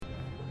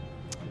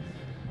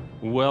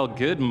Well,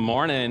 good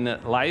morning,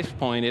 Life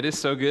Point. It is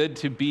so good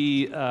to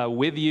be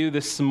with you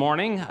this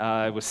morning.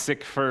 I was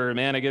sick for,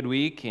 a good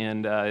week,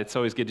 and it's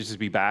always good to just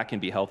be back and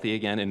be healthy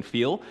again and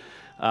feel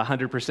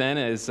 100%,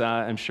 as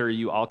I'm sure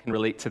you all can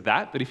relate to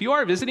that. But if you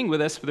are visiting with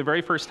us for the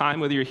very first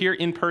time, whether you're here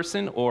in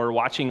person or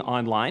watching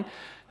online,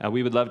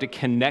 we would love to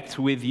connect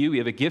with you. We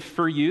have a gift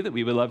for you that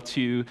we would love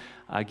to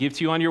give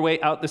to you on your way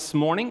out this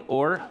morning,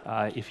 or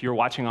if you're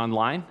watching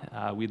online,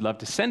 we'd love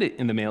to send it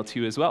in the mail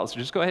to you as well. So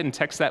just go ahead and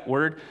text that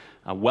word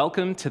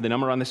welcome to the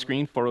number on the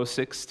screen,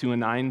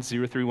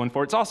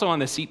 406-219-0314. It's also on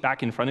the seat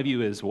back in front of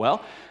you as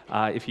well.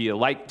 If you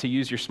like to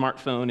use your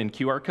smartphone and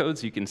QR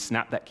codes, you can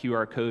snap that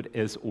QR code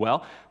as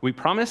well. We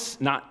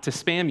promise not to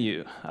spam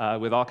you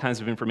with all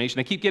kinds of information.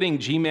 I keep getting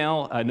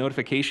Gmail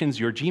notifications.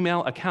 Your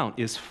Gmail account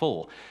is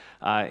full.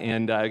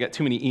 And I got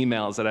too many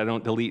emails that I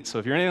don't delete. So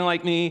if you're anything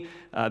like me,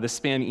 the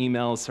spam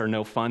emails are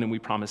no fun, and we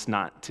promise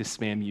not to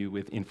spam you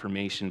with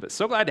information. But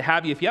so glad to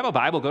have you. If you have a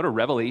Bible, go to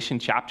Revelation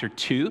chapter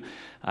 2.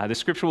 The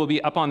scripture will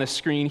be up on the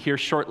screen here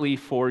shortly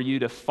for you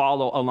to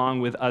follow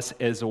along with us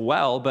as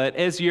well. But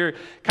as you're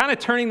kind of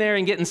turning there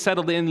and getting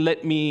settled in,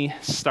 let me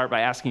start by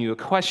asking you a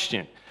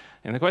question.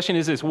 And the question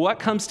is this: what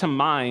comes to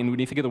mind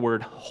when you think of the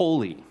word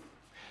holy?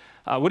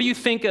 What do you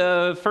think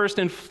of first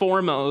and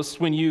foremost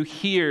when you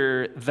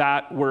hear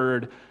that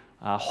word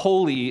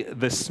holy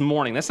this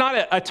morning? That's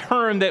not a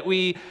term that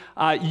we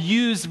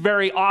use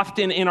very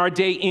often in our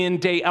day in,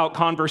 day out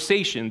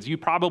conversations. You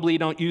probably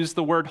don't use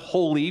the word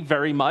holy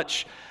very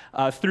much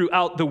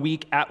throughout the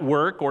week at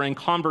work or in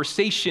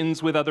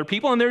conversations with other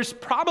people, and there's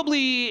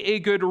probably a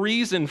good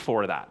reason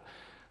for that.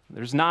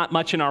 There's not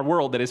much in our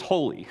world that is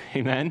holy,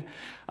 amen?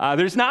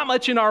 There's not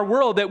much in our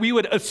world that we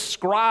would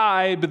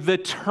ascribe the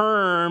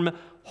term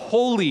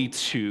holy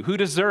to. Who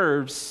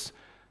deserves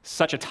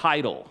such a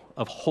title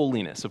of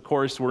holiness? Of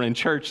course, we're in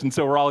church, and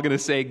so we're all going to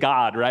say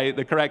God, right?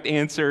 The correct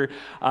answer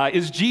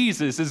is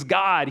Jesus, is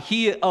God.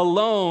 He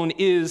alone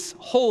is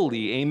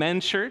holy.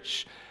 Amen,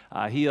 church?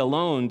 He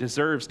alone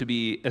deserves to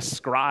be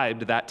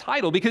ascribed that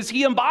title because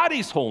he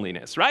embodies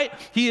holiness, right?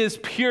 He is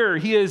pure.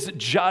 He is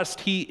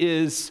just. He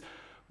is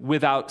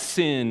without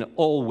sin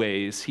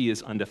always. He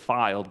is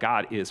undefiled.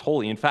 God is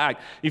holy. In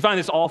fact, you find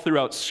this all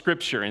throughout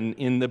Scripture.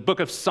 In the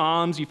book of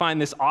Psalms, you find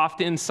this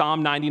often.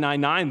 Psalm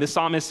 99:9, the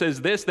psalmist says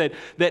this, that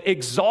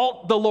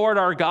exalt the Lord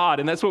our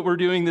God. And that's what we're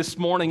doing this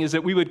morning, is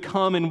that we would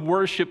come and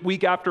worship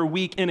week after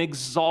week and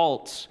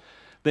exalt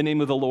the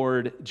name of the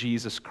Lord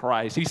Jesus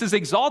Christ. He says,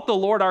 exalt the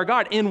Lord our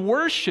God and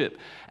worship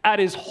at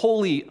his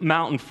holy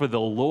mountain, for the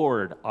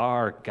Lord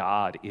our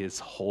God is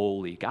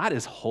holy. God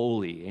is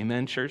holy.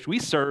 Amen, church? We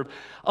serve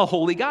a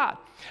holy God.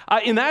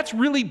 And that's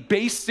really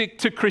basic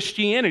to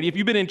Christianity. If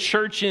you've been in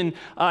church in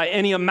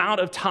any amount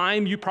of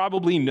time, you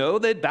probably know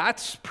that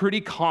that's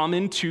pretty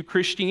common to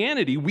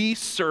Christianity. We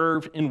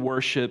serve and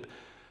worship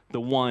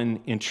the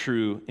one and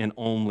true and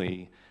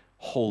only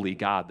holy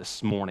God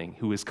this morning,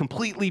 who is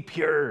completely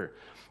pure,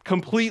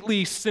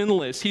 completely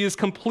sinless. He is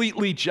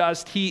completely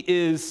just. He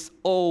is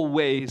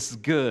always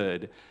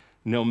good,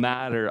 no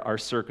matter our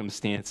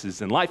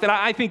circumstances in life. And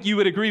I think you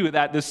would agree with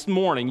that this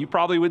morning. You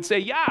probably would say,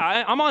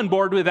 yeah, I'm on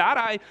board with that.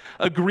 I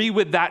agree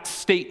with that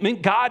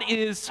statement. God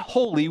is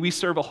holy. We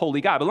serve a holy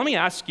God. But let me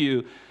ask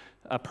you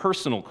a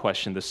personal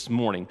question this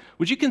morning.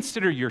 Would you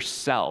consider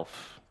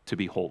yourself to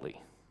be holy?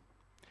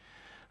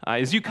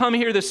 As you come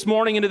here this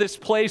morning into this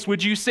place,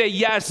 would you say,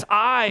 yes,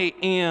 I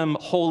am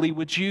holy?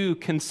 Would you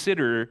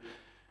consider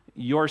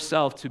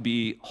yourself to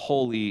be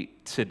holy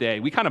today?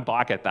 We kind of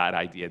balk at that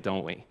idea,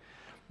 don't we?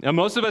 Now,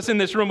 most of us in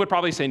this room would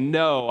probably say,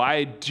 no,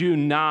 I do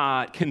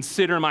not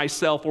consider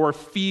myself or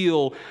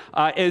feel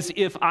as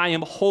if I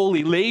am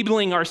holy.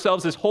 Labeling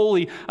ourselves as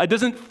holy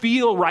doesn't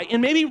feel right,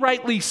 and maybe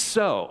rightly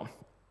so,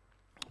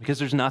 because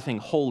there's nothing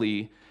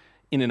holy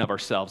in and of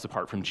ourselves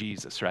apart from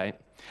Jesus, right?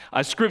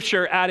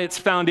 Scripture at its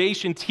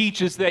foundation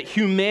teaches that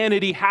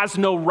humanity has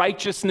no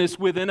righteousness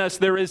within us.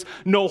 There is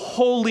no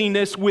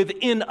holiness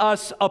within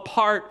us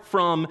apart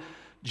from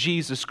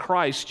Jesus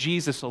Christ.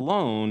 Jesus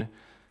alone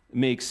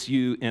makes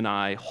you and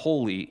I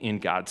holy in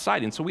God's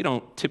sight. And so we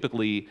don't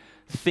typically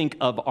think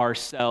of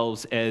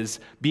ourselves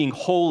as being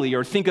holy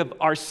or think of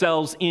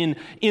ourselves in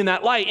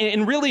that light.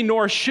 And really,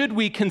 nor should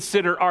we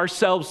consider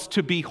ourselves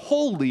to be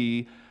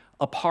holy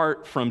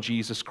apart from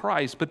Jesus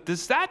Christ. But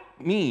does that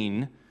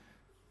mean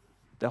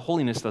that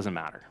holiness doesn't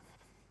matter?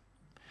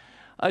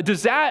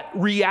 Does that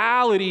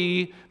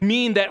reality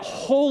mean that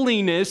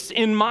holiness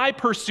in my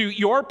pursuit,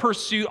 your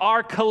pursuit,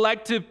 our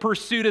collective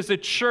pursuit as a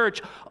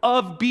church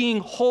of being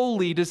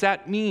holy, does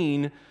that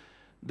mean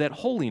that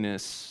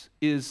holiness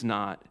is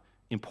not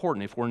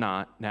important if we're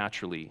not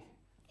naturally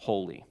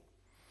holy?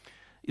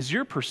 Is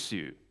your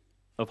pursuit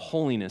of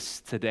holiness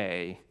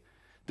today,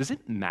 does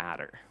it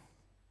matter?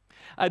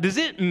 Does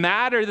it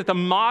matter that the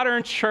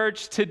modern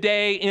church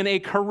today in a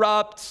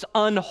corrupt,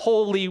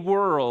 unholy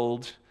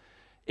world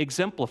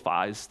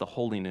exemplifies the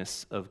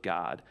holiness of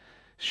God?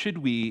 Should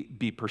we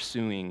be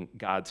pursuing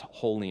God's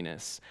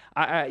holiness?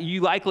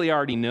 You likely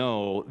already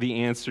know the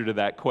answer to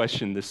that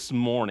question this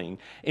morning.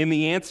 And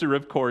the answer,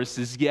 of course,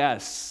 is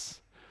yes.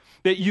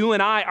 that you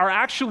and I are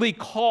actually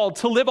called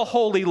to live a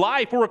holy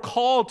life. We're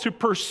called to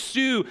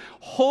pursue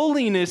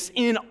holiness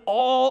in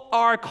all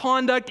our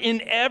conduct,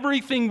 in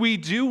everything we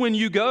do. When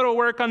you go to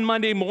work on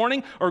Monday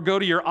morning, or go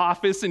to your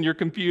office and your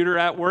computer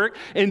at work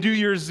and do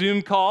your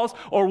Zoom calls,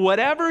 or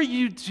whatever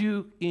you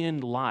do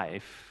in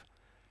life,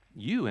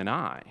 you and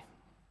I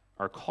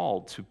are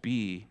called to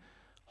be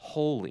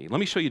holy.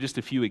 Let me show you just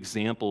a few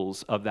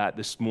examples of that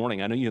this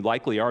morning. I know you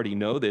likely already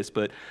know this,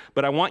 but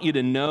I want you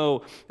to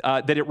know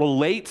that it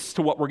relates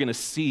to what we're going to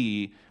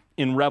see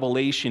in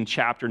Revelation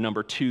chapter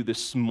number 2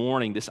 this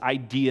morning, this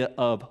idea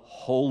of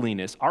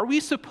holiness. Are we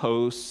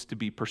supposed to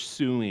be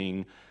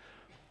pursuing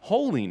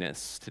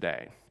holiness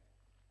today?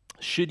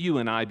 Should you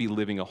and I be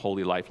living a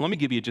holy life? Let me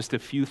give you just a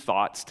few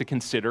thoughts to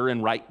consider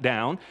and write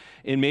down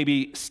and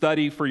maybe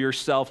study for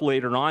yourself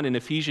later on. In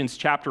Ephesians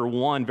chapter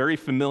 1, very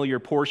familiar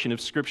portion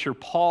of Scripture,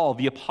 Paul,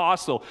 the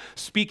apostle,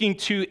 speaking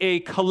to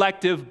a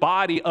collective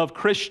body of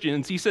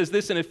Christians. He says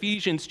this in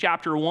Ephesians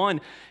chapter 1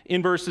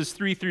 in verses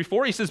 3 through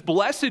 4. He says,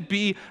 "Blessed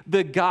be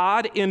the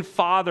God and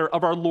Father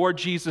of our Lord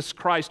Jesus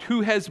Christ,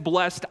 who has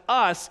blessed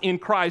us in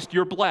Christ."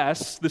 You're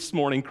blessed this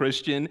morning,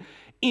 Christian,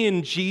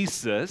 in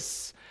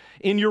Jesus,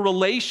 in your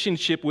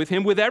relationship with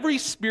him, with every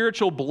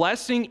spiritual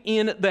blessing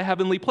in the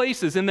heavenly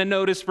places. And then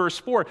notice verse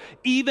 4,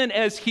 "Even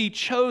as he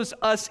chose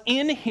us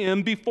in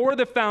him before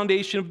the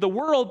foundation of the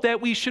world, that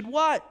we should"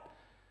 what?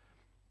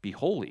 "Be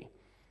holy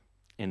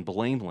and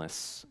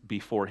blameless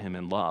before him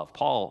in love."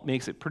 Paul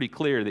makes it pretty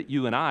clear that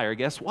you and I are,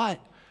 guess what?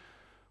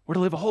 We're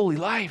to live a holy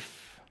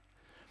life.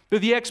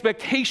 The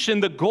expectation,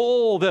 the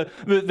goal,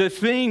 the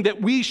thing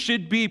that we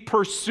should be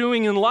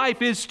pursuing in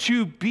life is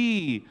to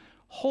be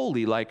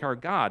holy like our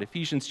God.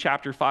 Ephesians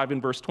chapter 5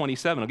 and verse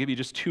 27. I'll give you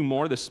just two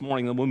more this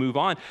morning, then we'll move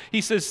on.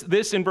 He says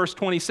this in verse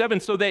 27,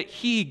 "So that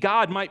he,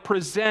 God, might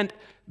present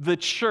the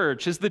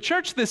church." Is the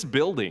church this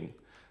building?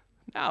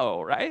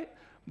 No, right?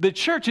 The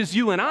church is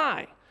you and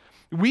I.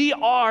 We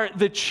are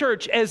the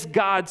church as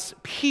God's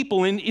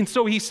people. And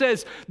so he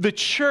says the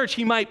church,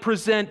 he might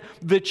present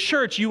the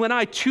church, you and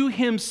I, to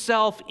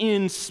himself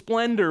in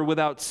splendor,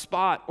 without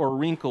spot or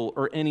wrinkle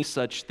or any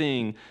such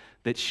thing,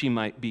 that she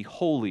might be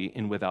holy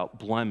and without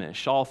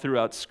blemish. All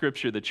throughout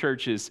Scripture, the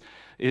church is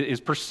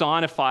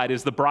personified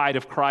as the bride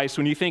of Christ.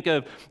 When you think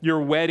of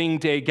your wedding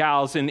day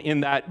gals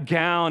in that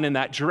gown and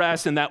that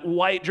dress, and that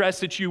white dress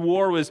that you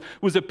wore was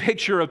a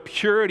picture of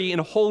purity and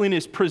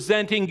holiness,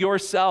 presenting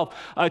yourself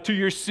to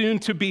your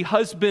soon-to-be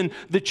husband.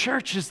 The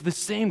church is the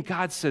same.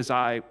 God says,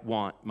 "I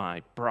want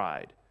my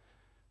bride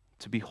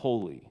to be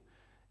holy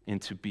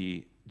and to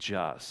be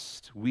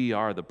just." We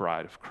are the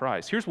bride of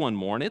Christ. Here's one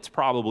more, and it's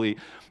probably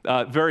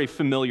a very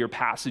familiar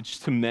passage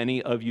to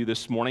many of you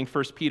this morning.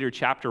 1 Peter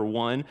chapter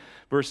 1,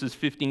 verses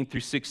 15 through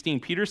 16.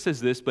 Peter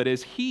says this, "But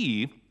as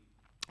he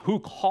who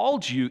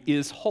called you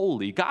is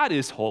holy," God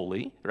is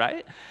holy,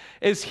 right?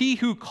 "As he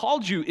who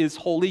called you is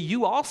holy,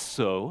 you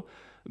also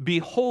be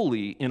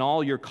holy in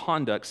all your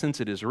conduct, since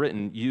it is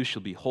written, 'You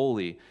shall be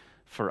holy,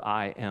 for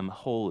I am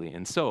holy.'"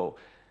 And so,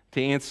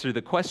 to answer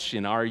the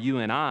question, are you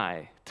and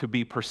I to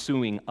be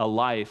pursuing a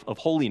life of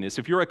holiness?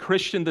 If you're a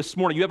Christian this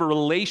morning, you have a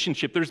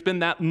relationship, there's been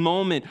that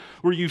moment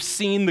where you've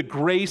seen the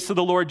grace of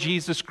the Lord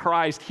Jesus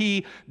Christ.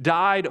 He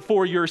died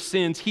for your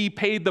sins. He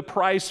paid the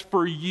price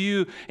for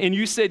you. And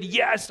you said,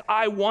 "Yes,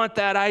 I want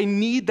that. I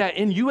need that."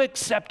 And you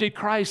accepted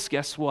Christ.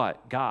 Guess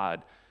what?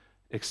 God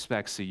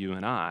expects that you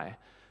and I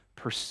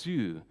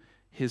pursue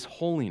his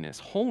holiness.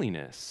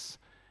 Holiness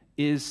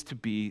is to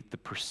be the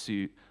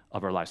pursuit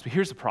of our lives. But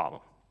here's the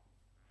problem.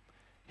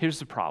 Here's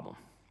the problem,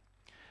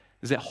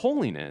 is that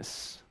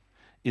holiness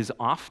is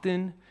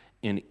often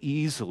and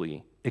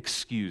easily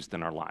excused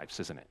in our lives,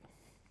 isn't it?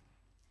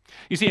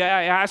 You see,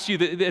 I asked you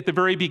at the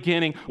very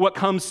beginning, what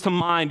comes to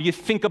mind? You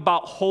think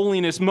about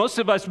holiness. Most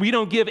of us, we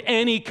don't give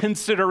any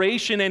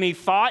consideration, any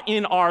thought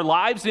in our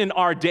lives, in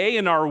our day,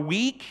 in our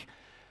week,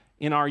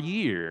 in our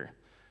year,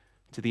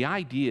 to the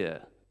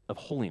idea of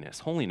holiness.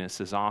 Holiness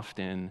is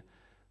often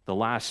the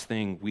last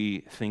thing we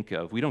think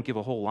of. We don't give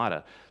a whole lot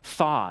of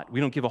thought. We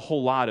don't give a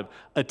whole lot of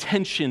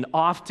attention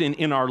often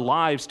in our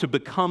lives to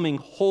becoming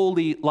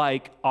holy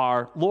like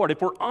our Lord.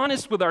 If we're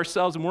honest with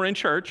ourselves, and we're in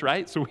church,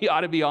 right? So we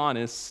ought to be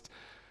honest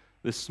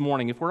this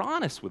morning. If we're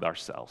honest with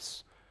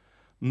ourselves,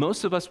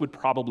 most of us would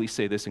probably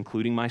say this,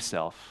 including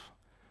myself: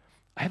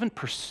 I haven't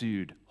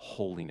pursued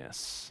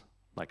holiness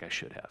like I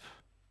should have.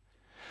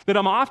 That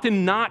I'm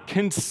often not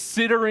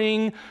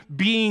considering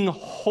being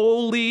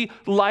holy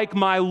like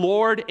my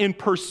Lord and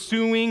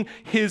pursuing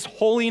his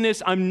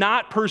holiness. I'm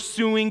not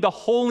pursuing the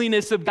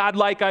holiness of God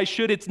like I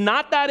should. It's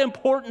not that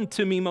important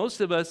to me.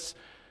 Most of us,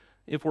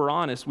 if we're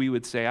honest, we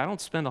would say, I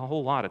don't spend a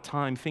whole lot of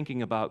time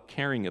thinking about,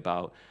 caring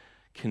about,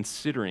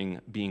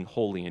 considering being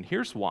holy. And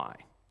here's why.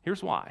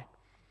 Here's why.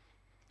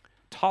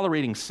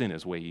 Tolerating sin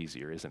is way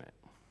easier, isn't it?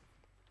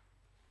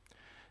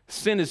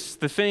 Sin is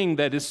the thing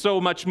that is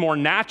so much more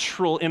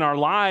natural in our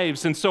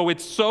lives, and so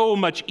it's so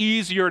much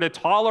easier to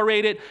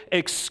tolerate it,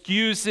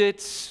 excuse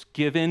it,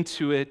 give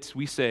into it.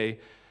 We say,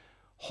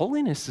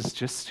 holiness is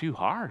just too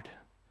hard.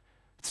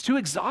 It's too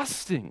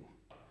exhausting.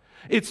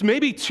 It's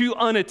maybe too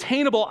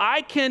unattainable.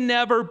 I can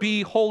never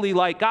be holy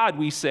like God,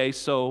 we say,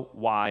 so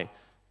why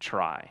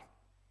try?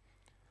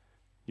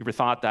 You ever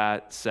thought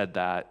that, said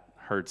that,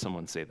 heard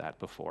someone say that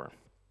before?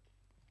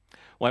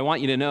 Well, I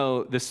want you to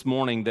know this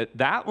morning that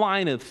that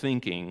line of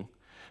thinking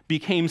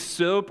became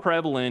so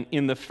prevalent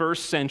in the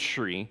first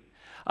century.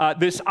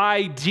 This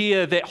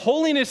idea that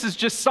holiness is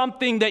just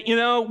something that,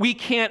 we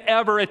can't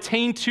ever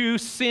attain to.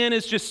 Sin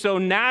is just so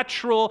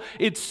natural.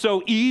 It's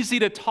so easy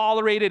to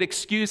tolerate it,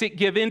 excuse it,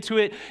 give into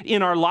it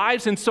in our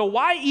lives. And so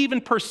why even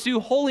pursue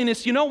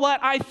holiness? You know what?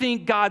 I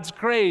think God's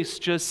grace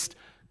just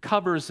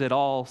covers it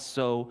all.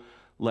 So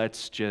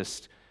let's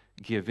just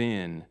give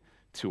in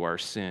to our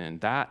sin.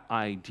 That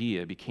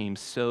idea became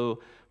so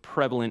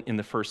prevalent in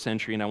the first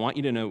century. And I want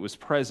you to know it was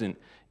present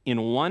in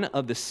one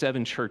of the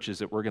 7 churches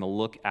that we're going to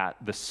look at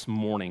this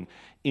morning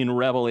in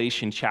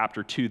Revelation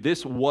chapter 2.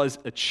 This was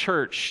a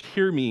church,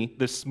 hear me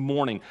this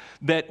morning,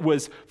 that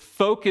was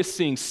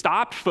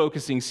stopped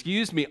focusing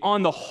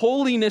on the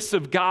holiness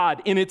of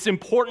God, and it's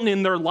important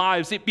in their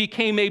lives. It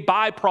became a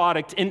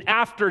byproduct, an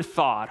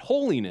afterthought.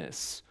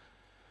 Holiness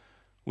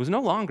was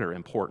no longer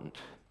important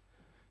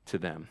to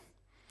them.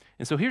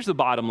 And so here's the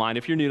bottom line.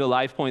 If you're new to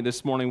Life Point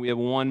this morning, we have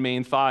one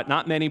main thought,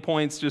 not many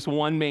points, just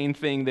one main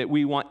thing that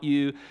we want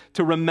you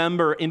to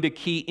remember and to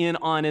key in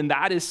on, and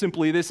that is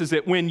simply this, is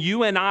that when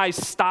you and I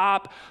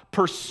stop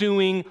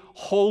pursuing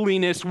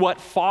holiness,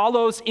 what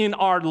follows in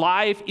our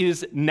life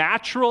is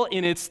natural,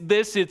 and it's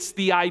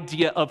the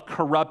idea of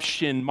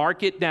corruption.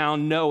 Mark it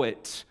down, know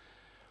it.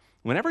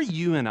 Whenever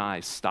you and I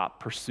stop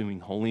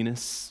pursuing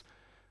holiness,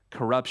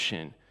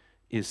 corruption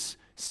is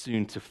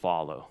soon to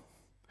follow.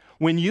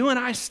 When you and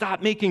I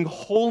stop making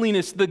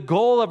holiness the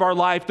goal of our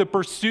life, the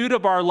pursuit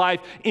of our life,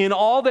 in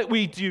all that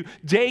we do,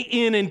 day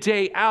in and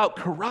day out,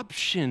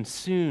 corruption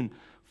soon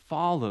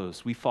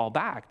follows. We fall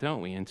back,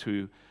 don't we,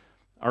 into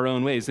our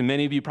own ways. And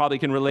many of you probably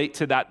can relate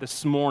to that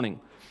this morning.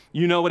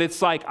 You know what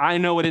it's like. I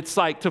know what it's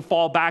like to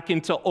fall back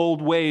into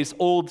old ways,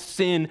 old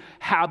sin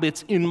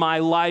habits in my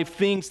life,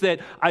 things that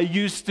I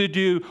used to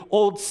do,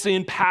 old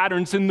sin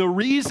patterns. And the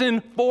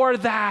reason for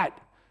that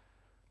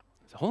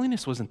is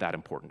holiness wasn't that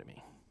important to me.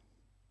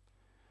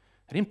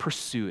 I didn't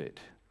pursue it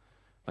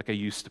like I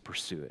used to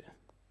pursue it.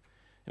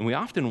 And we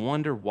often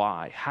wonder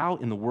why. How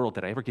in the world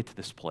did I ever get to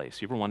this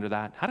place? You ever wonder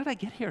that? How did I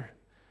get here?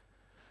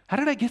 How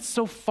did I get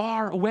so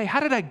far away? How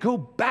did I go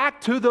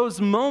back to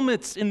those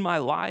moments in my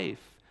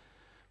life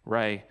where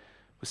I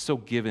was so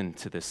given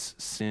to this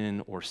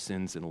sin or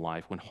sins in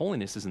life? When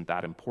holiness isn't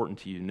that important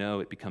to you,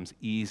 it becomes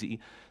easy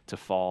to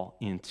fall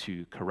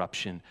into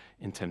corruption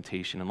and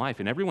temptation in life.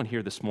 And everyone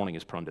here this morning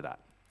is prone to that.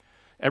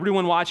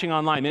 Everyone watching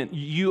online, man,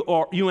 you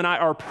and I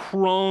are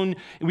prone,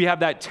 we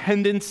have that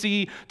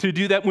tendency to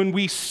do that. When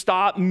we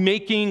stop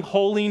making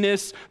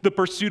holiness the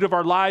pursuit of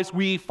our lives,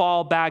 we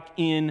fall back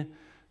into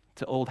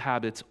old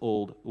habits,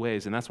 old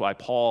ways. And that's why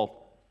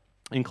Paul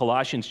in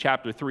Colossians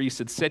chapter 3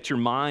 said, set your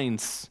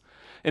minds.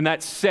 And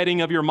that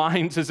setting of your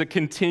minds is a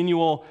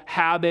continual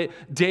habit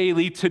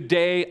daily.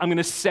 Today, I'm going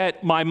to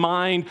set my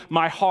mind,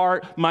 my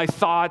heart, my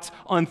thoughts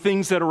on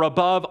things that are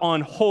above, on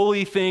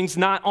holy things,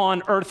 not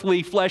on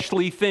earthly,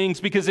 fleshly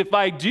things. Because if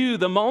I do,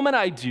 the moment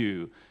I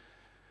do,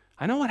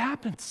 I know what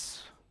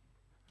happens.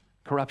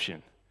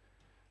 Corruption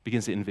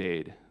begins to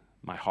invade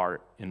my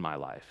heart and my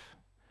life.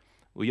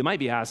 Well, you might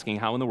be asking,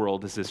 how in the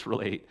world does this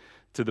relate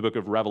to the book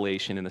of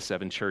Revelation in the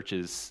 7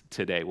 churches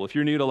today? Well, if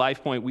you're new to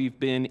Life Point, we've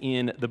been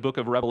in the book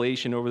of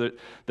Revelation over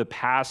the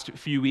past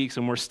few weeks,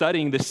 and we're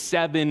studying the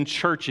 7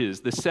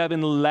 churches, the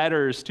 7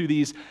 letters to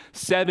these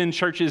 7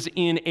 churches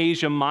in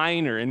Asia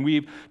Minor. And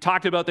we've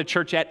talked about the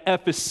church at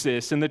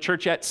Ephesus, and the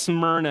church at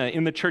Smyrna,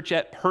 and the church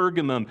at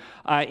Pergamum.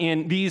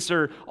 And these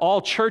are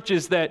all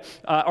churches that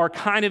are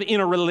kind of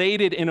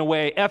interrelated in a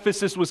way.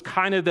 Ephesus was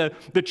kind of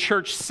the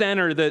church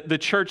center, the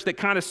church that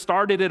kind of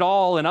started it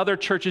all, and other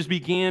churches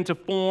began to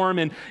form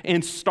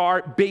and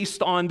start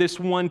based on this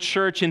one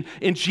church. And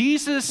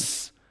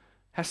Jesus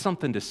has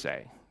something to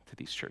say to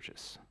these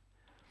churches.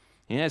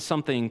 He has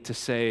something to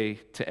say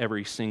to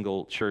every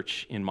single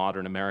church in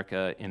modern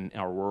America, in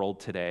our world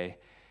today.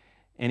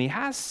 And he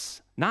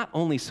has not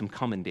only some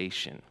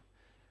commendation,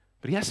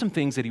 but he has some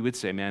things that he would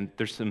say, man,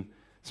 there's some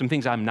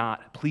things I'm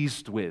not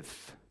pleased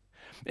with.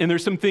 And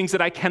there's some things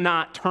that I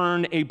cannot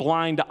turn a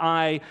blind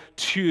eye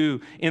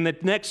to. And the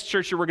next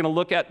church that we're going to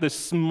look at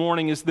this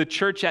morning is the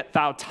church at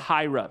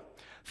Thyatira.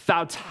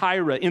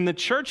 Thyatira. And the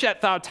church at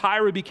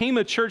Thyatira became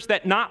a church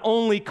that not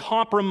only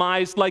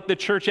compromised like the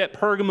church at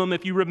Pergamum.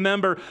 If you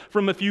remember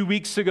from a few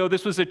weeks ago,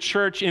 this was a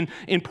church in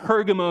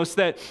Pergamos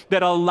that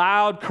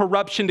allowed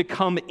corruption to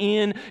come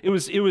in. It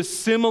was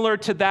similar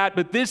to that,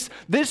 but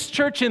this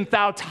church in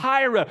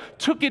Thyatira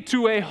took it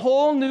to a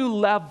whole new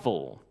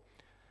level.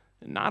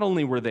 Not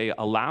only were they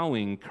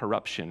allowing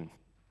corruption,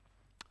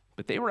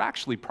 but they were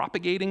actually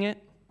propagating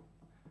it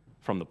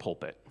from the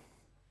pulpit.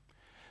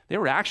 They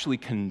were actually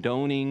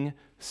condoning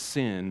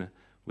sin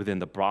within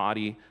the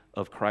body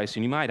of Christ.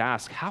 And you might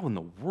ask, how in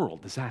the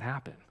world does that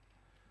happen?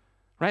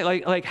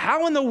 right? Like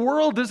how in the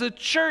world does a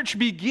church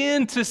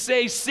begin to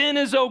say sin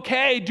is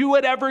okay, do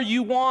whatever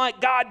you want,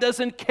 God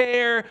doesn't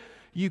care,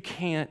 you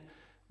can't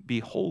be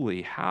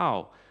holy?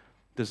 How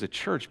does a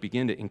church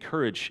begin to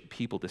encourage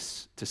people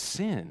to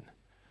sin?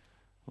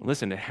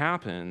 Listen, it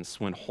happens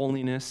when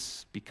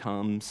holiness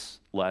becomes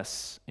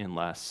less and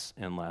less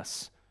and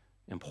less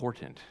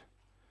important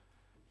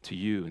to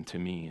you and to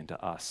me and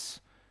to us.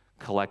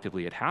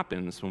 Collectively, it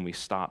happens when we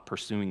stop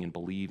pursuing and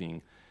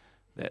believing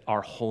that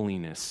our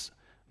holiness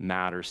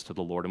matters to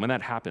the Lord. And when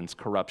that happens,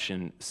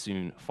 corruption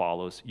soon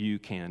follows. You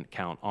can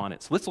count on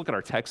it. So let's look at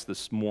our text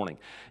this morning.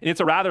 And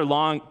it's a rather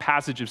long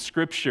passage of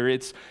Scripture.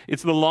 It's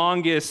the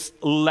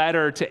longest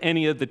letter to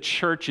any of the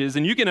churches.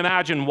 And you can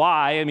imagine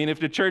why. I mean, if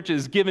the church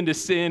is given to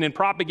sin and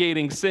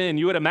propagating sin,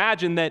 you would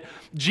imagine that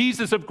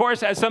Jesus, of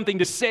course, has something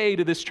to say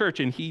to this church,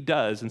 and he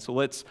does. And so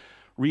let's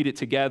read it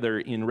together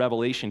in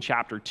Revelation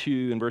chapter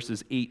 2 and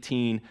verses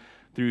 18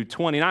 through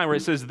 29, where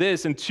it says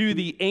this, "And to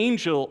the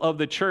angel of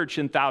the church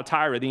in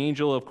Thyatira," the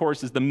angel, of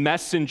course, is the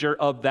messenger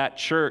of that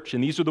church,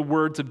 and these are the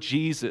words of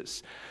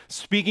Jesus,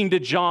 speaking to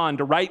John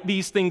to write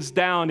these things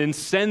down and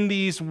send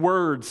these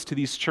words to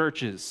these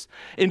churches.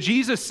 And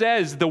Jesus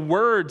says the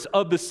words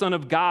of the Son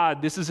of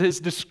God. This is his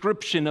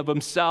description of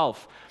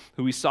himself,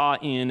 who we saw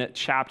in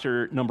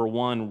chapter number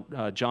 1,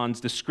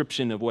 John's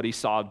description of what he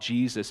saw of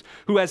Jesus,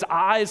 who has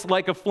eyes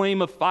like a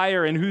flame of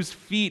fire and whose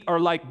feet are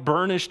like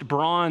burnished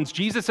bronze.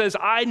 Jesus says,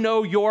 I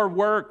know your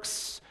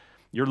works,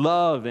 your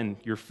love and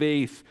your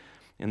faith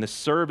and the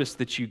service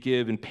that you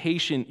give and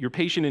your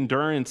patient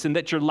endurance, and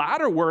that your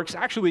latter works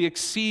actually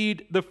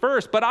exceed the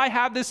first. But I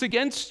have this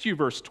against you,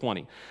 verse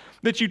 20,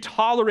 that you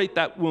tolerate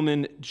that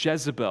woman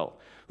Jezebel,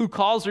 who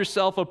calls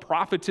herself a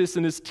prophetess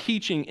and is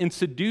teaching and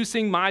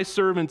seducing my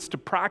servants to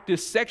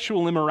practice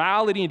sexual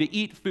immorality and to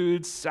eat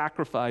foods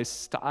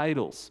sacrificed to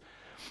idols.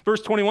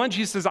 Verse 21,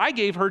 Jesus says, I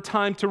gave her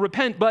time to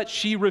repent, but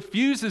she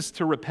refuses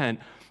to repent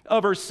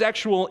of her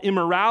sexual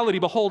immorality.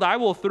 Behold, I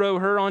will throw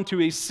her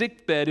onto a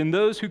sickbed, and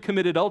those who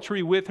commit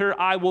adultery with her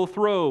I will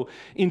throw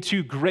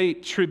into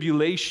great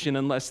tribulation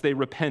unless they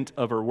repent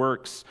of her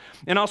works.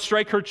 And I'll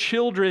strike her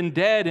children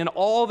dead, and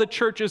all the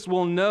churches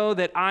will know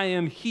that I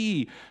am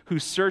he who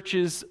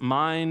searches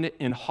mind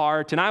and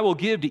heart. And I will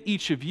give to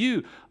each of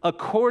you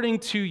according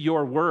to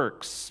your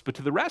works. But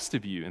to the rest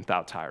of you in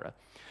Thyatira,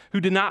 who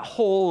did not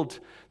hold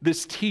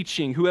this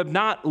teaching, who have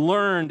not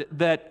learned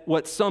that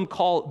what some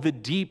call the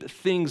deep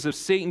things of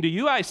Satan, to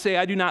you I say,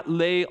 I do not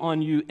lay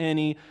on you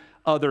any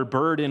other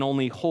burden,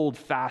 only hold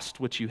fast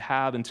what you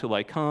have until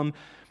I come.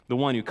 The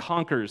one who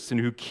conquers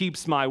and who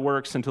keeps my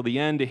works until the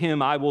end, to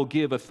him I will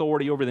give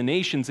authority over the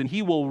nations, and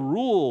he will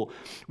rule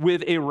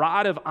with a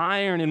rod of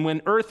iron. And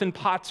when earthen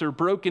pots are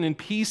broken in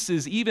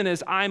pieces, even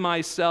as I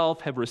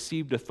myself have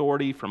received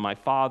authority from my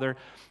Father,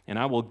 and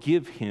I will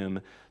give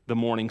him the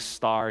morning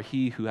star.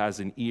 He who has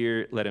an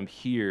ear, let him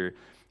hear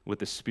what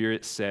the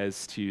Spirit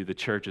says to the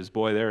churches.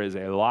 Boy, there is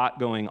a lot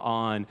going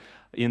on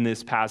in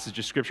this passage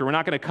of Scripture. We're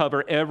not going to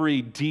cover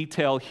every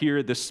detail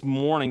here this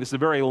morning. This is a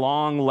very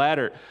long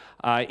letter.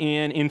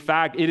 And in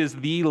fact, it is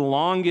the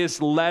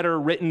longest letter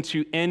written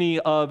to any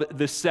of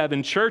the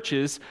 7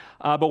 churches.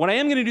 But what I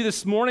am going to do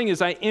this morning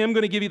is I am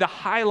going to give you the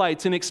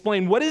highlights and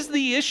explain what is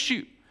the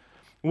issue.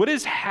 What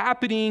is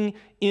happening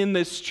in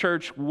this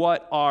church?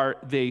 What are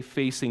they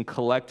facing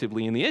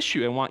collectively? And the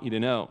issue I want you to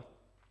know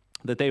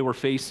that they were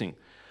facing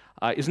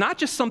is not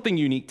just something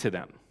unique to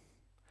them.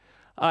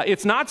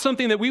 It's not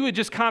something that we would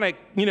just kind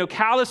of,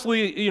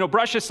 callously,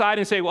 brush aside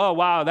and say, oh,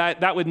 wow,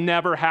 that would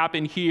never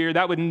happen here.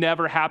 That would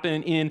never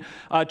happen in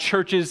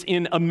churches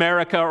in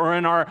America or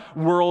in our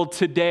world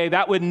today.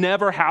 That would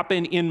never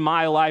happen in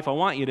my life. I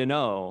want you to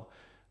know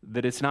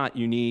that it's not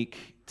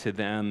unique to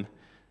them.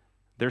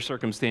 Their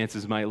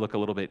circumstances might look a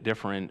little bit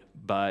different,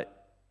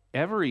 but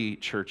every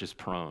church is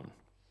prone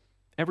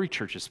to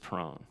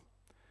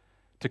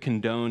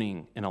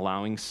condoning and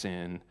allowing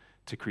sin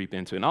to creep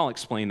into it. And I'll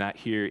explain that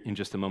here in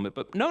just a moment.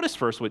 But notice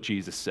first what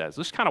Jesus says.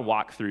 Let's kind of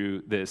walk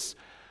through this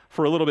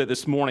for a little bit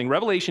this morning.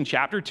 Revelation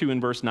chapter 2 and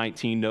verse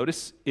 19,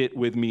 notice it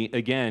with me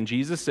again.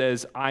 Jesus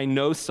says, I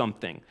know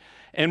something.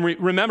 And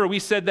remember, we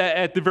said that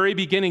at the very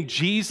beginning,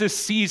 Jesus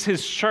sees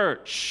his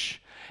church.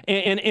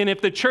 And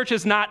if the church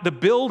is not the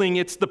building,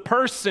 it's the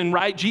person,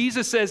 right?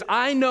 Jesus says,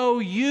 I know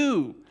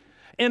you,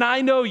 and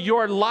I know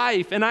your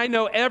life, and I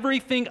know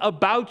everything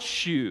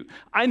about you.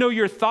 I know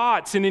your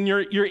thoughts and in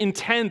your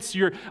intents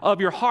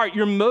of your heart,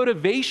 your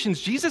motivations.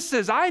 Jesus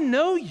says, I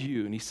know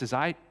you. And he says,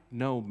 I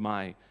know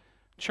my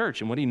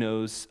church. And what he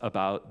knows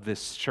about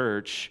this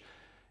church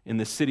in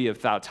the city of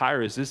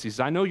Thyatira is this. He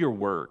says, I know your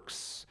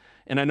works,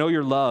 and I know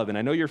your love, and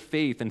I know your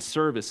faith and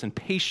service and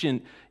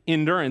patient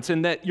endurance,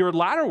 and that your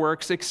latter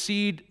works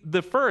exceed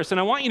the first. And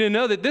I want you to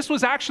know that this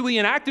was actually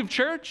an active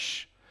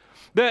church.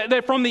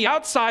 That from the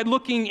outside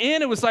looking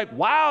in, it was like,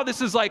 wow,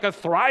 this is like a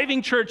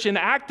thriving church, an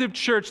active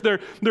church. They're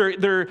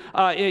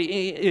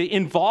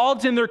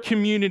involved in their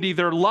community.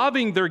 They're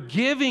loving. They're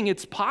giving.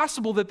 It's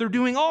possible that they're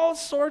doing all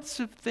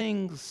sorts of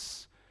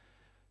things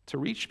to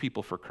reach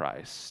people for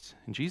Christ.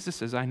 And Jesus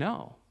says, I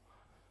know.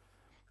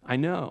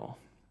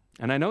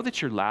 And I know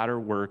that your latter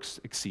works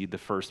exceed the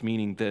first,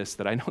 meaning this,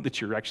 that I know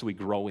that you're actually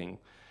growing.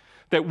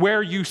 That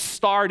where you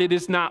started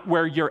is not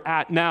where you're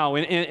at now.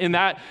 And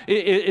that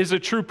is a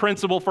true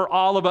principle for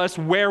all of us.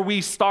 Where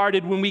we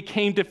started when we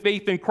came to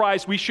faith in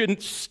Christ, we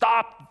shouldn't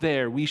stop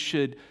there. We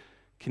should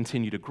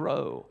continue to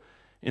grow.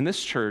 And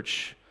this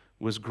church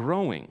was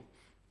growing.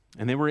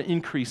 And they were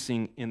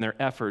increasing in their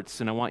efforts,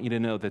 and I want you to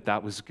know that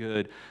that was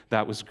good,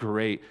 that was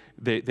great.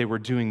 They were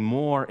doing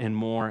more and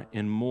more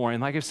and more.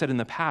 And like I've said in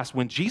the past,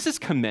 when Jesus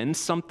commends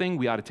something,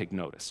 we ought to take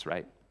notice,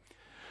 right?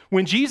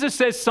 When Jesus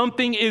says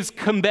something is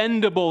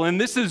commendable, and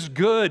this is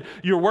good,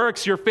 your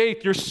works, your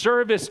faith, your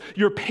service,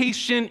 your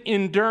patient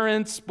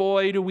endurance,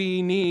 boy, do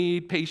we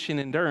need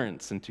patient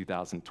endurance in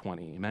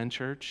 2020. Amen,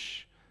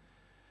 church?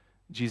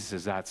 Jesus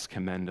says that's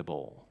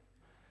commendable.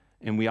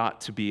 And we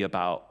ought to be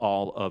about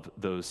all of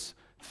those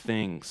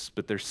things.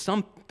 But there's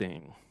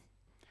something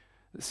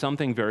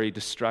very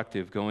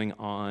destructive going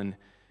on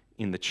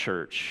in the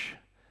church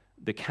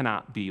that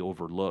cannot be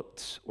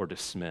overlooked or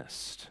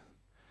dismissed.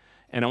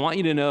 And I want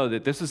you to know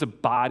that this is a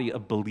body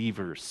of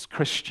believers,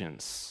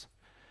 Christians,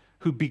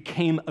 who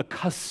became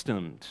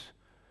accustomed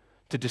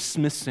to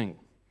dismissing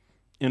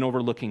and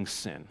overlooking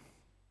sin.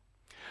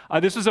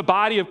 This is a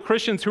body of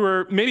Christians who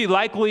are maybe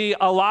likely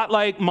a lot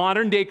like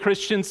modern day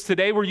Christians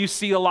today, where you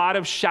see a lot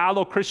of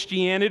shallow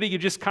Christianity. You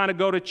just kind of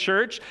go to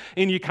church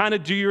and you kind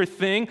of do your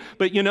thing.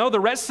 But you know, the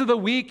rest of the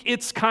week,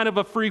 it's kind of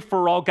a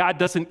free-for-all. God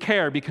doesn't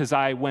care because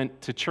I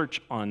went to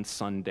church on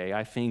Sunday.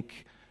 I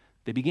think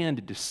they began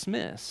to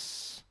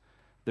dismiss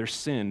their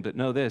sin. But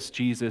know this,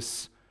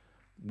 Jesus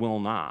will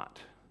not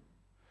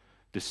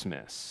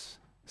dismiss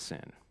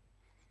sin.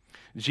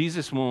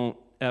 Jesus won't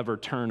ever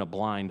turn a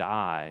blind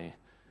eye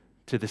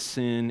to the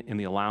sin and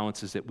the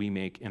allowances that we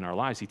make in our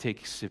lives. He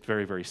takes it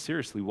very, very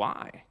seriously.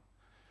 Why?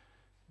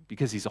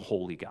 Because he's a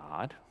holy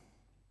God.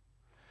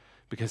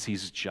 Because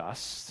he's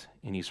just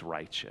and he's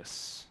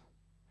righteous.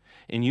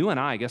 And you and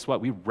I, guess what?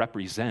 We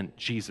represent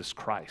Jesus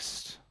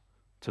Christ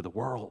to the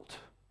world.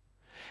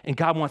 And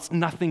God wants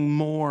nothing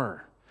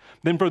more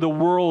than for the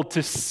world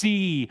to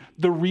see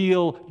the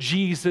real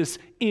Jesus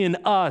in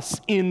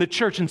us, in the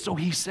church. And so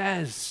he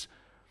says,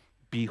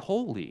 be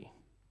holy.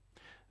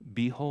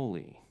 Be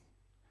holy.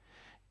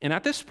 And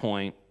at this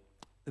point,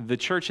 the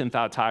church in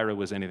Thyatira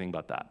was anything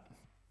but that.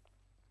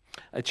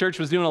 A church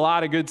was doing a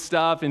lot of good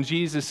stuff, and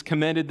Jesus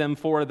commended them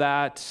for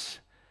that.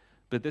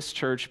 But this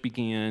church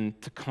began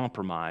to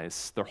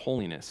compromise their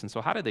holiness. And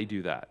so how did they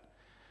do that?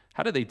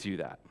 How did they do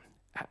that?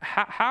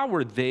 How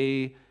were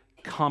they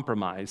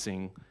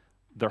compromising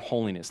their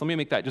holiness? Let me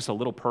make that just a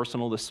little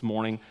personal this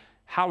morning.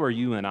 How are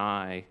you and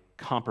I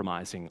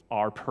compromising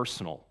our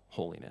personal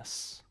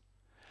holiness?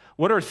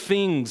 What are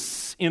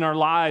things in our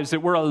lives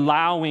that we're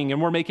allowing and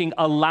we're making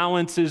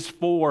allowances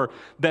for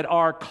that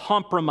are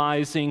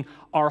compromising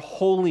our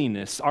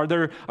holiness? Are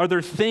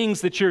there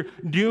things that you're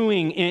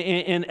doing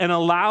and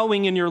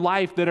allowing in your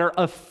life that are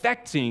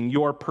affecting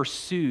your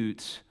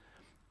pursuit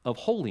of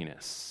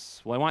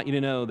holiness? Well, I want you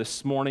to know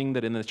this morning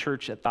that in the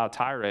church at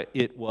Thyatira,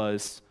 it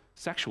was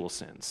sexual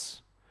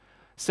sins.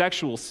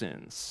 Sexual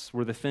sins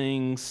were the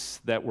things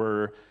that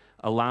were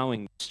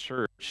allowing this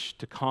church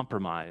to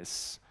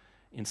compromise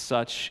in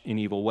such an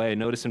evil way.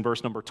 Notice in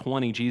verse number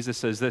 20, Jesus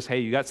says this, hey,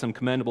 you got some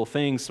commendable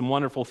things, some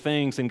wonderful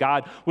things, and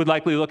God would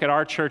likely look at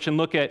our church and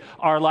look at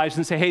our lives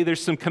and say, hey,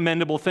 there's some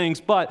commendable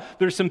things, but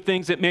there's some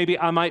things that maybe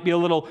I might be a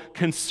little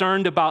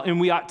concerned about, and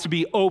we ought to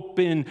be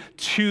open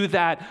to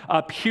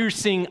that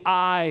piercing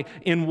eye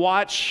and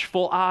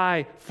watchful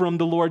eye from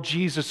the Lord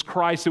Jesus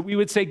Christ, that we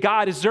would say,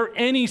 God, is there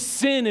any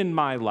sin in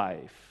my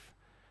life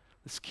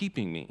that's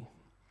keeping me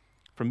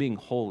from being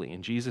holy?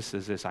 And Jesus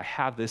says this, I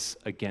have this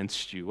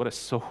against you. What a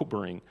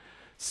sobering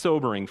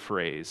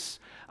phrase.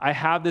 I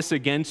have this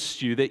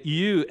against you, that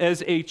you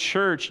as a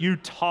church, you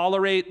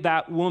tolerate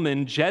that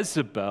woman,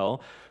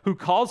 Jezebel, who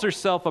calls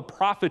herself a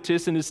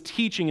prophetess and is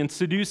teaching and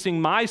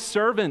seducing my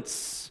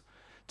servants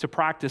to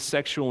practice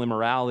sexual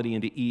immorality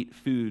and to eat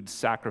food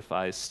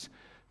sacrificed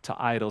to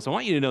idols. I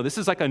want you to know this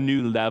is like a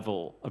new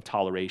level of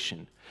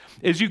toleration.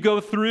 As you go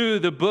through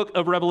the book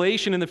of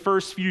Revelation in the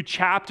first few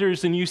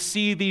chapters and you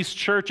see these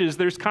churches,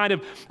 there's kind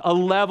of a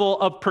level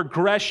of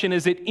progression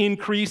as it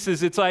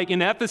increases. It's like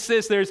in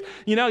Ephesus, there's,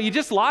 you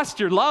just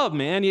lost your love,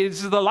 man.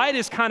 The light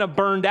is kind of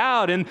burned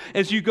out. And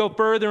as you go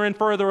further and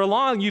further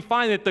along, you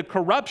find that the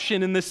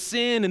corruption and the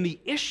sin and the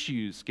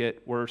issues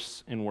get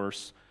worse and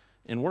worse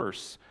and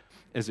worse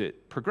as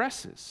it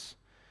progresses.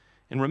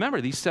 And remember,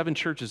 these 7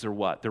 churches are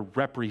what? They're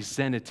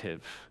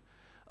representative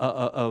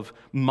of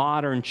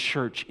modern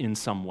church in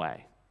some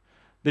way.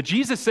 That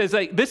Jesus says,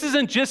 this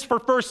isn't just for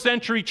first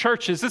century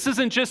churches. This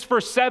isn't just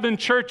for 7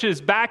 churches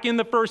back in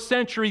the first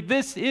century.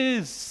 This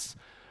is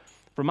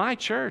for my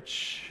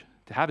church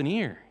to have an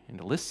ear and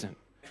to listen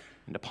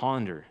and to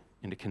ponder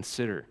and to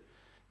consider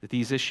that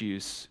these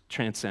issues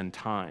transcend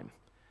time.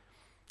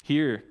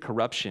 Here,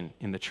 corruption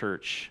in the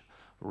church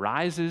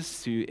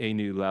rises to a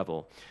new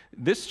level.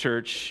 This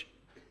church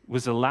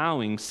was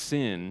allowing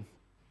sin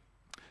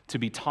to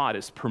be taught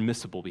as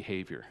permissible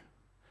behavior.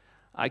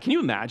 Can you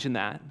imagine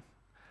that?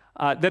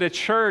 That a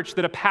church,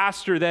 that a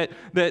pastor,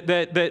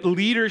 that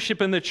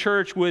leadership in the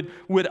church would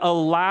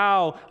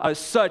allow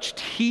such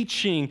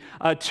teaching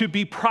to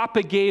be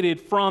propagated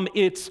from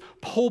its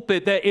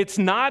pulpit, that it's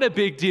not a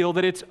big deal,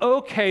 that it's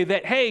okay,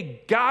 that,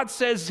 hey, God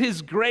says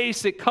His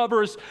grace, it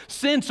covers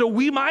sin, so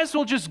we might as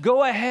well just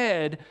go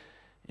ahead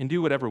and do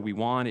whatever we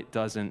want. It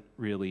doesn't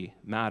really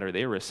matter.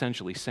 They were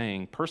essentially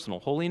saying personal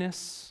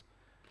holiness,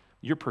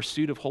 your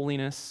pursuit of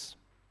holiness,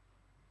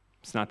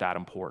 it's not that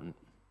important.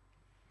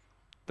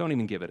 Don't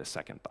even give it a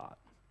second thought.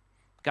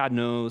 God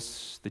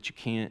knows that you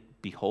can't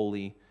be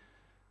holy,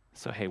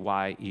 so hey,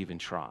 why even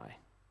try?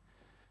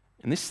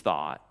 And this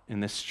thought in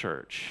this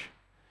church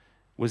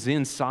was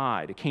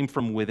inside. It came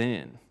from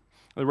within.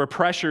 There were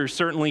pressures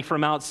certainly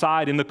from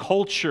outside in the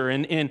culture.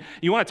 And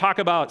you want to talk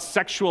about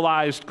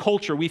sexualized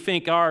culture. We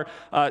think our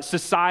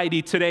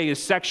society today is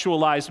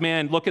sexualized.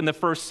 Man, look in the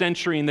first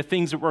century and the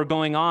things that were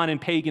going on in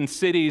pagan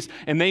cities,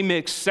 and they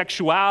mixed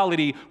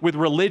sexuality with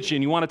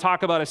religion. You want to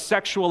talk about a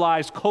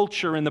sexualized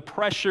culture and the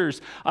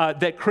pressures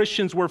that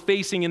Christians were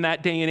facing in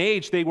that day and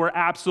age. They were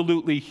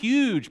absolutely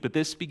huge, but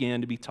this began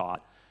to be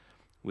taught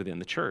within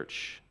the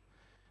church.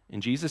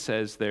 And Jesus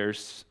says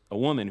there's a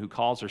woman who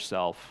calls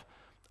herself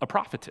a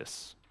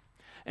prophetess.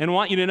 And I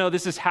want you to know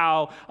this is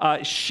how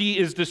she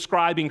is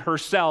describing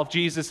herself.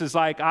 Jesus is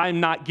like, I'm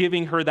not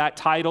giving her that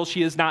title.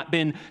 She has not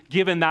been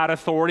given that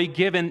authority,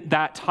 given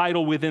that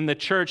title within the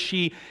church.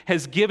 She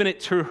has given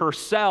it to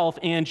herself.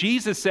 And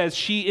Jesus says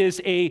she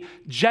is a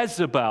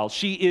Jezebel.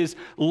 She is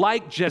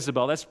like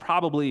Jezebel. That's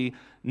probably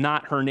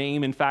not her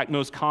name. In fact,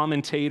 most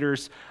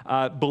commentators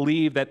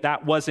believe that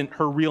that wasn't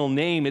her real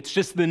name. It's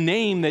just the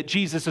name that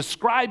Jesus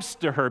ascribes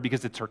to her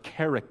because it's her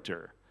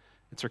character.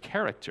 It's her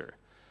character.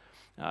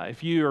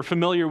 If you are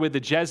familiar with the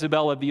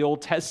Jezebel of the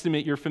Old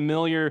Testament, you're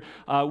familiar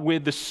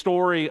with the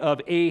story of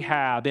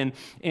Ahab. And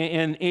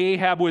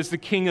Ahab was the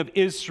king of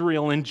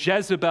Israel, and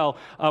Jezebel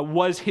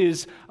was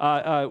his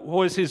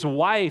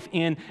wife.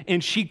 And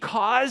she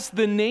caused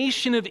the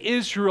nation of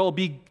Israel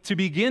to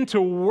begin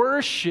to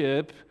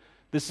worship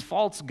this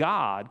false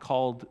god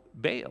called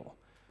Baal.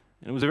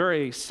 And it was a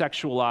very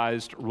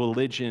sexualized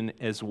religion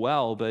as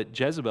well, but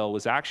Jezebel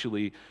was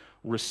actually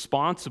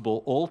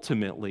responsible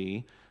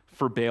ultimately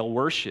for Baal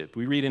worship.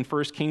 We read in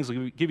 1 Kings,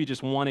 I'll give you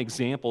just one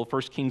example,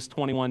 1 Kings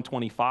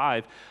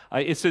 21:25.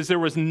 It says, there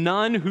was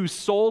none who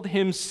sold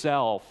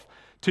himself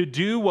to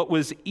do what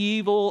was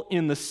evil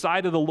in the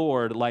sight of the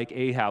Lord like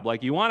Ahab.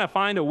 Like, you want to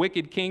find a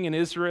wicked king in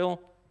Israel?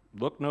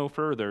 Look no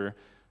further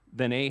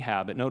than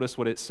Ahab. But notice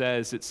what it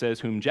says. It says,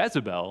 whom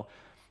Jezebel,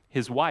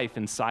 his wife,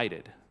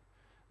 incited.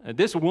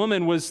 This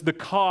woman was the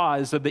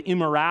cause of the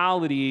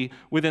immorality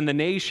within the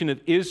nation of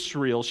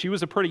Israel. She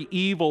was a pretty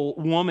evil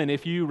woman,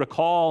 if you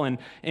recall,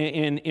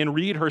 and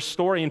read her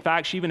story. In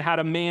fact, she even had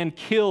a man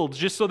killed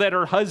just so that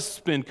her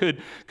husband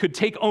could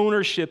take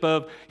ownership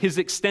of his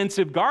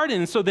extensive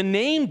garden. So the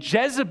name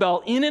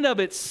Jezebel in and of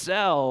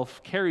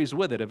itself carries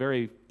with it a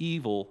very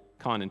evil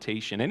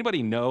connotation.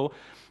 Anybody know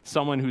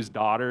someone whose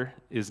daughter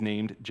is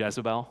named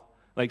Jezebel?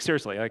 Like,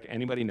 seriously, like,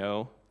 anybody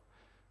know?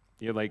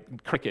 You're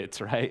like crickets,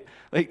 right?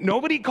 Like,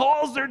 nobody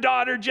calls their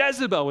daughter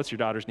Jezebel. What's your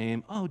daughter's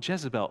name? Oh,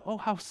 Jezebel. Oh,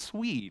 how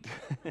sweet.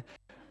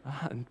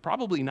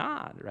 Probably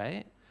not,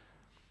 right?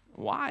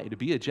 Why? To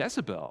be a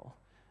Jezebel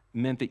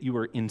meant that you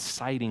were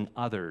inciting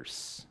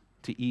others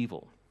to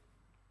evil.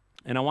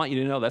 And I want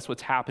you to know that's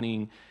what's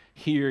happening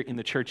here in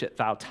the church at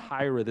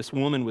Thyatira. This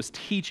woman was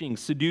teaching,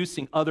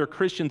 seducing other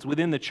Christians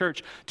within the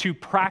church to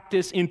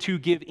practice and to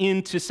give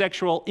in to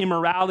sexual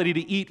immorality,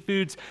 to eat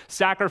foods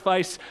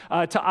sacrificed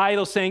to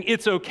idols, saying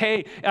it's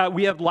okay,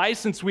 we have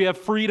license, we have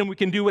freedom, we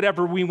can do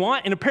whatever we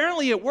want. And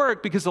apparently it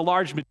worked because a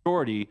large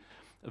majority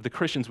of the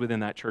Christians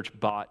within that church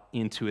bought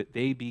into it.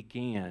 They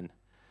began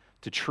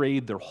to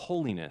trade their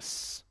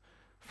holiness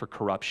for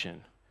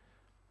corruption.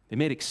 They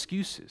made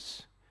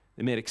excuses.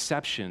 They made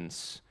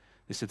exceptions.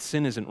 They said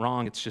sin isn't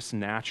wrong, it's just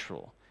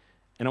natural.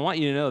 And I want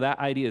you to know that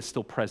idea is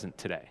still present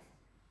today.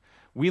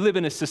 We live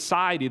in a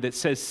society that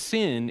says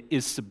sin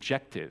is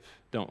subjective,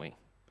 don't we?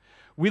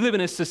 We live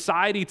in a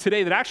society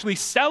today that actually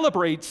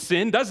celebrates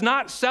sin, does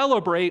not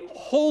celebrate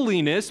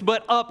holiness,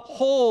 but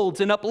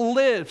upholds and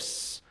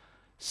uplifts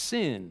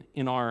sin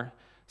in our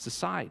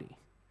society.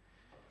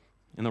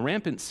 And the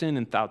rampant sin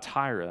in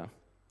Thyatira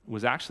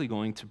was actually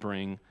going to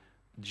bring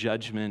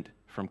judgment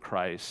from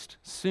Christ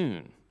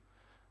soon,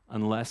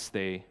 unless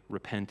they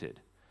repented.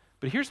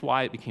 But here's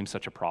why it became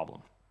such a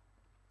problem.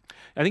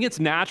 I think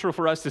it's natural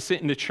for us to sit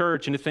in the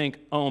church and to think,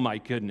 oh my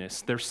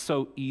goodness, they're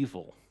so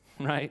evil,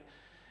 right?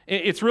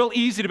 It's real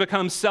easy to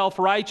become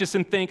self-righteous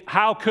and think,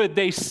 how could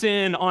they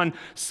sin on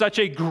such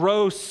a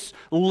gross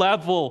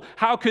level?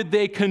 How could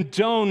they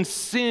condone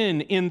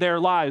sin in their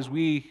lives?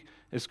 We,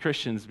 as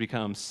Christians,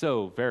 become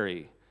so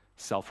very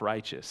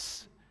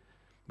self-righteous.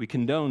 We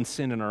condone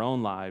sin in our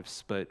own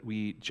lives, but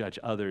we judge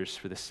others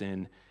for the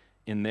sin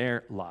in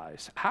their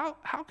lives. How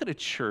could a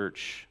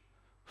church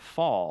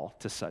fall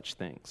to such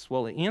things?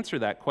 Well, to answer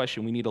that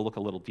question, we need to look a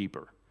little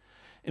deeper.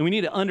 And we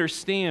need to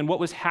understand what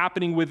was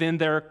happening within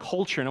their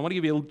culture. And I want to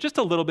give you just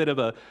a little bit of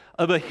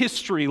a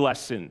history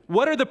lesson.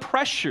 What are the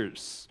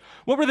pressures?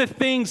 What were the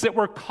things that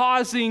were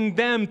causing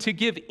them to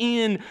give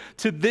in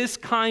to this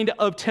kind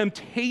of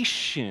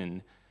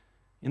temptation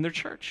in their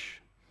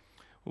church?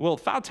 Well,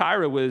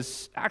 Thyatira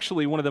was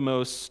actually one of the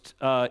most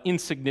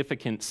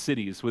insignificant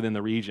cities within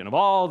the region. Of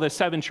all the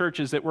 7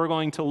 churches that we're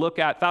going to look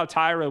at,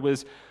 Thyatira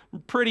was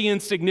pretty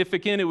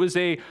insignificant. It was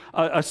a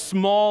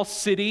small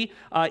city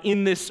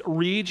in this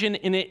region,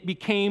 and it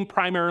became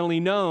primarily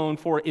known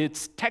for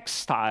its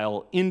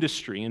textile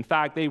industry. In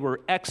fact, they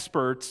were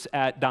experts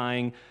at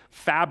dyeing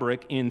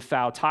fabric in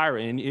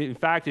Thyatira. And in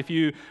fact, if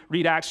you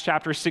read Acts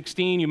chapter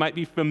 16, you might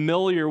be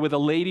familiar with a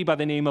lady by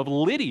the name of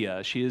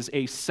Lydia. She is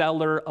a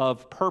seller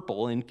of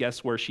purple, and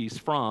guess where she's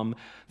from?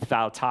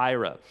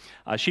 Thyatira.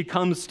 She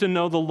comes to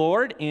know the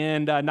Lord,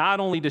 and not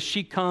only does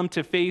she come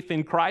to faith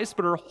in Christ,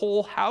 but her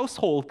whole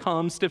household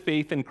comes to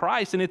faith in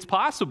Christ. And it's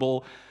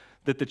possible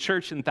that the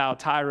church in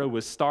Thyatira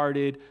was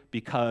started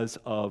because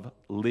of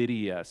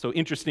Lydia. So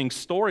interesting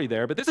story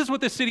there, but this is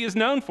what the city is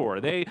known for.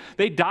 They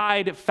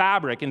dyed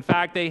fabric. In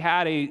fact, they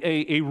had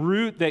a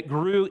root that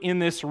grew in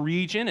this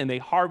region, and they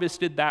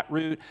harvested that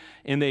root,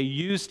 and they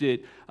used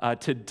it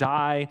to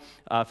dye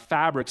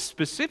fabric,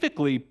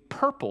 specifically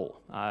purple.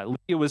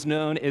 Lydia was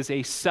known as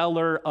a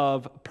seller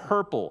of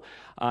purple.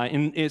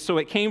 And so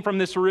it came from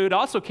this root. It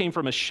also came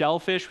from a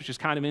shellfish, which is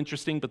kind of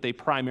interesting, but they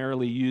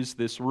primarily used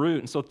this root.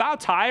 And so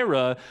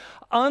Thyatira,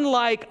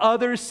 unlike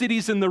other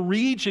cities in the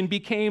region,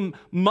 became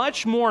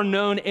much more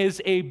known as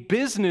a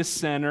business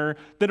center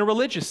than a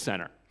religious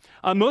center.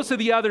 Most of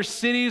the other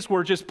cities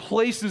were just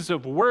places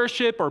of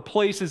worship or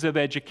places of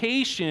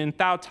education.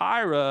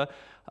 Thyatira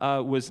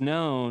was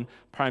known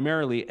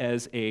primarily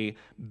as a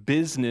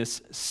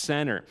business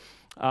center.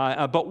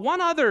 But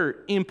one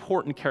other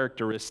important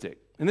characteristic,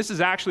 and this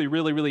is actually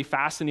really, really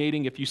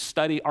fascinating if you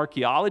study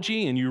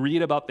archaeology and you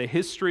read about the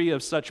history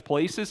of such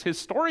places,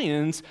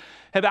 historians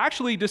have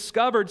actually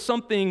discovered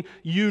something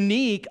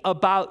unique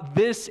about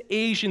this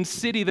Asian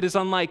city that is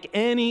unlike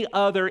any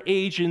other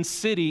Asian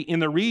city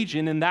in the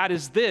region, and that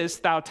is this: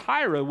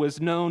 Thyatira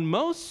was known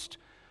most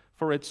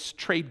for its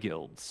trade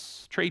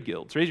guilds. Trade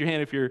guilds. Raise your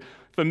hand if you're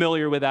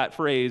familiar with that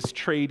phrase,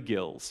 trade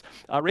guilds.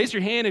 Raise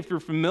your hand if you're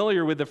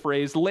familiar with the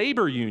phrase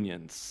labor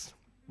unions.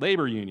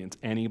 Labor unions.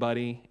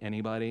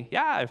 Anybody?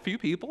 Yeah, a few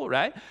people,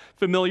 right?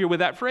 Familiar with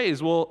that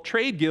phrase. Well,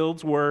 trade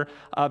guilds were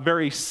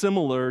very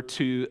similar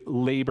to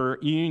labor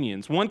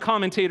unions. One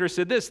commentator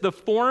said this: the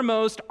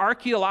foremost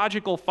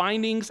archaeological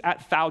findings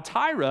at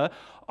Thyatira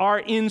are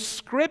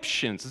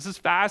inscriptions. This is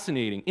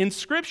fascinating.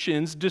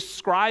 Inscriptions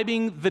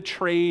describing the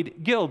trade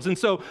guilds. And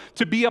so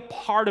to be a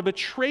part of a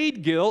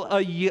trade guild,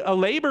 a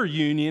labor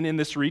union in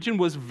this region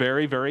was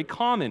very, very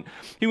common.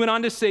 He went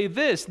on to say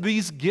this: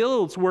 these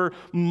guilds were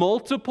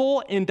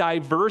multiple and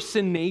diverse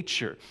in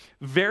nature.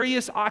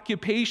 Various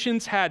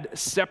occupations had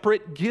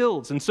separate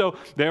guilds. And so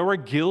there were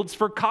guilds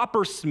for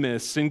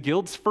coppersmiths and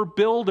guilds for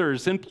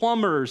builders and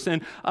plumbers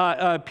and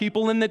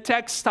people in the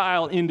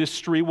textile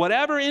industry.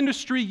 Whatever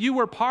industry you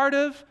were part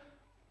of,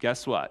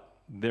 guess what?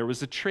 There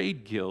was a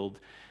trade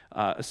guild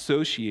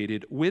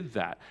associated with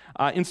that.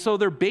 And so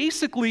they're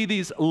basically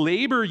these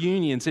labor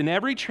unions, and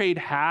every trade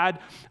had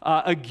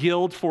a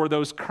guild for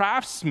those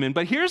craftsmen.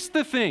 But here's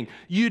the thing: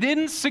 you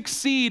didn't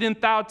succeed in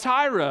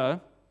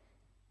Thyatira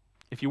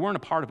if you weren't a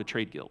part of a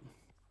trade guild.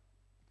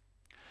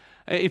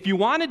 If you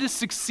wanted to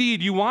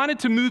succeed, you wanted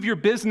to move your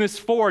business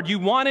forward, you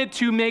wanted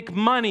to make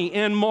money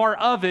and more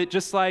of it,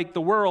 just like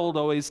the world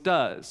always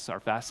does, our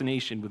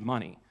fascination with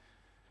money,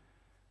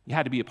 you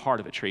had to be a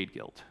part of a trade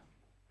guild.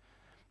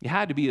 You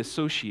had to be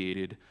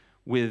associated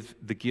with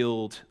the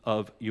guild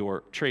of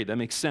your trade. That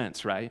makes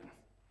sense, right?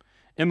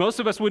 And most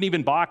of us wouldn't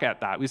even balk at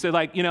that. We say,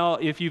 like,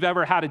 if you've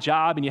ever had a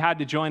job and you had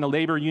to join a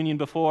labor union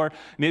before,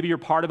 maybe you're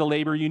part of a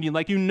labor union,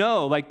 like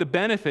the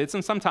benefits,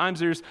 and sometimes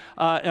there's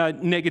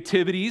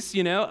negativities,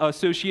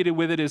 associated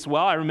with it as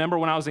well. I remember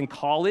when I was in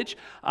college,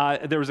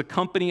 there was a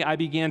company I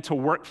began to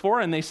work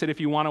for, and they said, if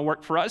you want to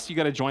work for us, you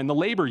got to join the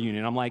labor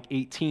union. I'm like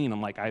 18.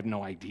 I'm like, I have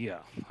no idea.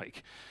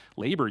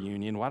 Labor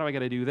union, why do I got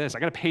to do this? I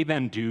got to pay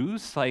them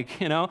dues? I'm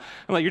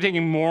like, you're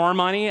taking more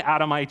money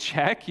out of my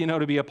check,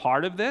 to be a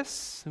part of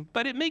this?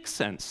 But it makes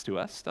sense to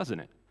us,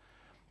 doesn't it?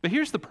 But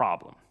here's the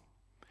problem.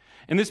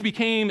 And this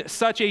became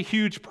such a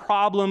huge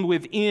problem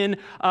within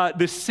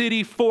the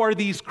city for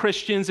these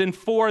Christians and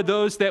for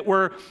those that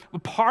were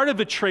part of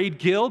a trade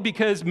guild,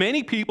 because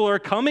many people are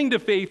coming to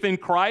faith in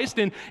Christ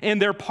and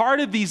they're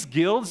part of these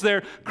guilds.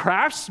 They're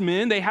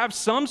craftsmen. They have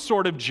some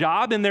sort of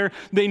job, and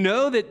they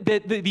know that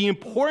the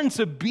importance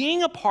of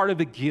being a part of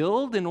a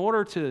guild in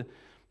order to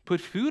put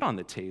food on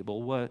the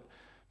table. What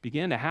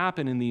began to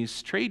happen in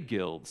these trade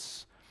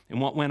guilds and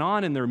what went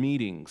on in their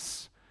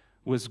meetings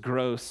was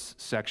gross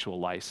sexual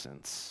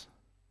license.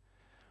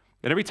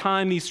 That every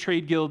time these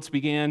trade guilds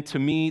began to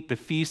meet, the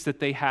feasts that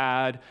they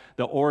had,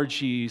 the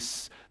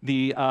orgies,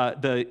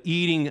 the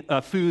eating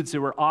foods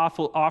that were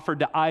offered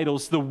to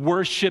idols, the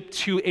worship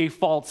to a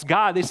false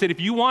god, they said,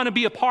 if you want to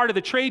be a part of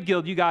the trade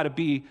guild, you got to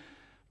be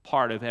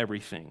part of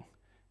everything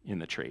in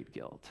the trade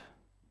guild.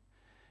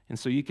 And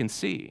so you can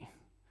see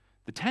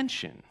the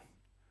tension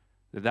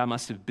that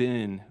must have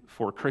been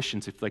for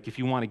Christians if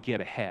you want to get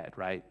ahead,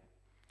 right?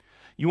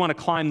 You want to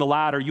climb the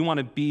ladder, you want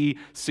to be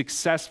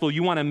successful,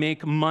 you want to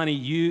make money,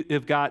 you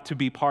have got to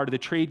be part of the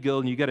trade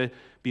guild, and you got to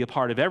be a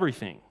part of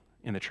everything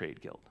in the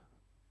trade guild.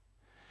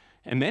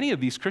 And many of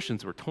these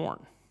Christians were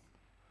torn.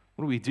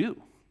 What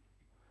do?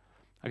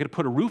 I got to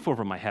put a roof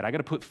over my head. I got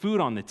to put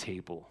food on the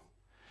table.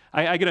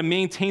 I got to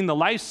maintain the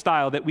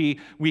lifestyle that we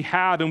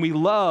have and we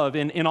love.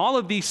 And all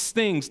of these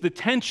things, the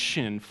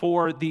tension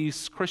for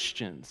these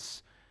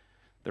Christians,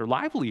 their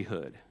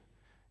livelihood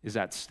is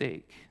at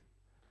stake.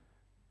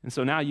 And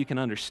so now you can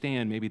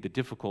understand maybe the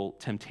difficult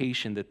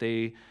temptation that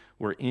they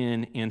were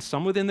in. And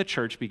some within the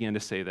church began to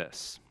say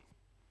this: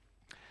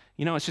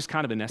 it's just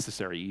kind of a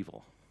necessary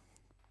evil.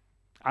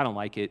 I don't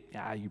like it.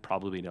 Yeah, you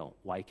probably don't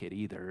like it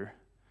either.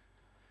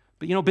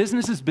 But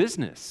business is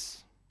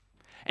business.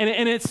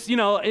 And it's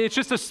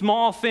just a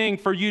small thing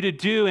for you to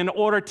do in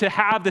order to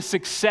have the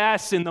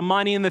success and the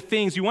money and the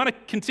things. You want to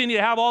continue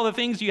to have all the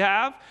things you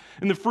have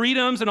and the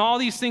freedoms and all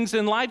these things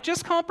in life,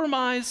 just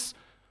compromise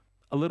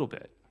a little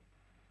bit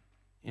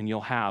and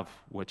you'll have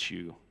what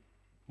you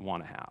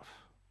want to have.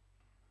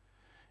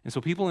 And so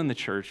people in the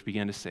church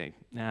began to say,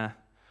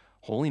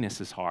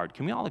 holiness is hard.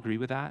 Can we all agree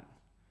with that?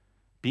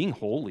 Being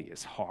holy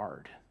is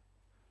hard.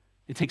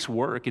 It takes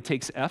work. It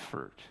takes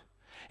effort.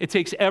 It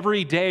takes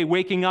every day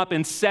waking up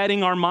and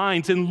setting our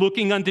minds and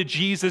looking unto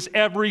Jesus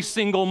every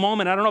single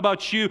moment. I don't know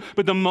about you,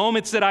 but the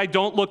moments that I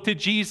don't look to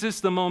Jesus,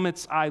 the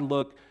moments I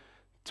look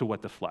to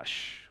what the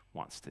flesh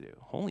wants to do.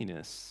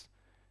 Holiness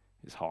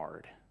is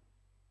hard.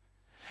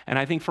 And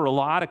I think for a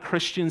lot of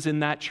Christians in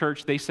that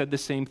church, they said the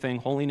same thing: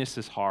 holiness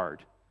is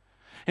hard.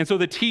 And so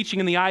the teaching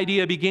and the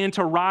idea began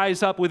to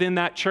rise up within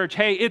that church.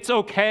 Hey, it's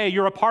okay.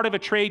 You're a part of a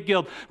trade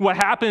guild. What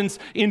happens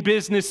in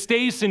business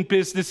stays in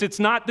business. It's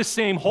not the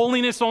same.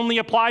 Holiness only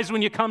applies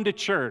when you come to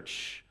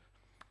church.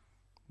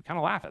 We kind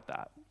of laugh at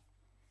that.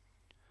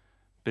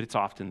 But it's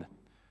often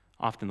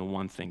the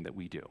one thing that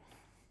we do.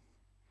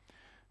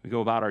 We go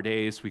about our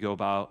days, we go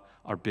about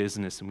our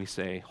business, and we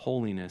say,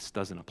 holiness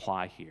doesn't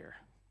apply here.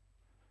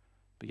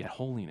 But yet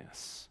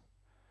holiness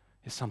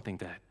is something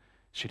that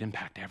should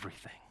impact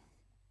everything.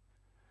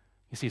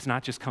 You see, it's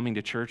not just coming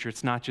to church, or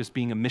it's not just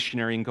being a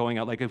missionary and going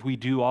out. Like if we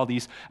do all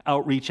these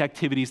outreach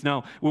activities,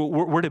 no,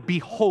 we're to be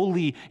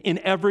holy in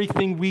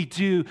everything we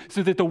do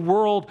so that the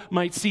world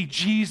might see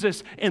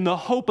Jesus and the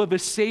hope of a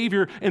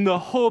Savior and the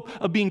hope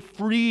of being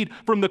freed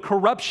from the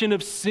corruption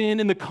of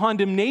sin and the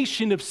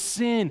condemnation of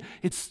sin.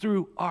 It's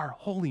through our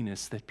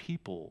holiness that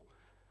people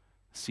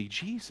see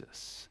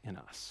Jesus in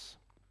us.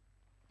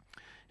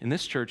 And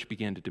this church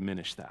began to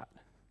diminish that.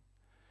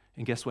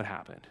 And guess what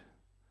happened?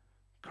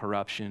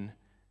 Corruption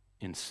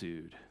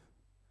ensued.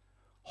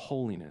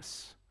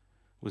 Holiness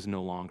was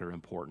no longer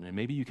important. And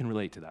maybe you can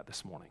relate to that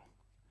this morning.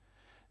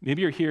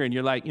 Maybe you're here and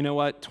you're like, you know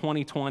what?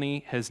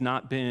 2020 has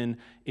not been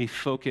a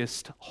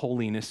focused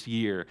holiness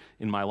year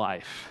in my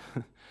life.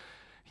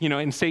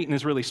 And Satan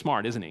is really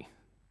smart, isn't he?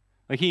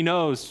 Like he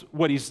knows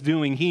what he's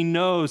doing. He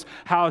knows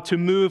how to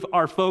move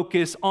our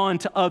focus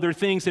onto other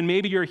things. And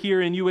maybe you're here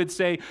and you would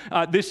say,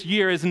 this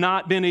year has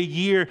not been a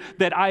year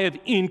that I have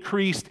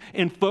increased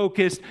and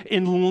focused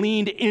and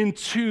leaned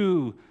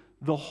into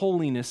the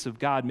holiness of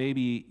God.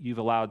 Maybe you've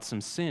allowed some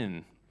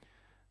sin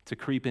to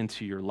creep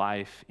into your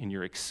life and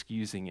you're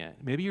excusing it.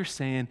 Maybe you're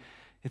saying,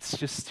 it's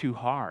just too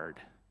hard.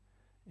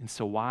 And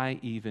so why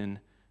even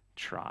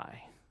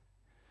try?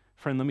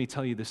 Friend, let me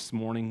tell you this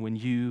morning, when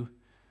you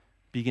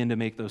begin to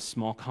make those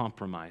small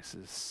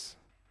compromises,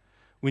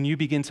 when you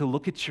begin to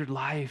look at your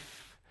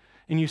life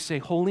and you say,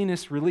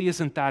 holiness really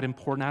isn't that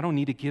important, I don't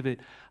need to give it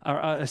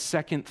a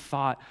second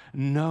thought,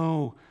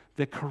 know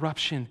that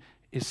corruption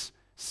is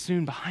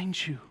soon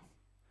behind you,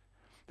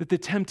 that the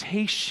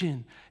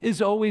temptation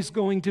is always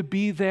going to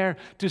be there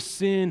to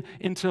sin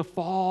and to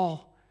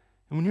fall.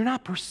 And when you're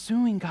not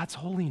pursuing God's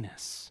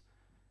holiness,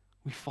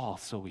 we fall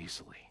so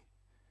easily.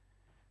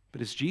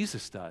 But as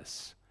Jesus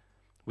does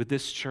with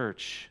this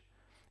church,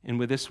 and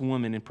with this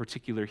woman in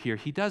particular here,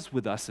 he does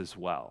with us as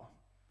well.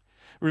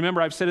 Remember,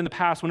 I've said in the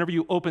past, whenever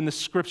you open the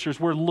scriptures,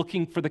 we're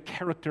looking for the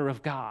character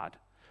of God.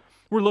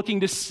 We're looking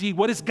to see,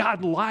 what is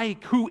God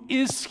like? Who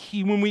is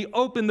he? When we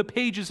open the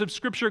pages of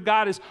scripture,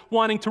 God is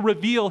wanting to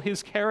reveal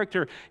his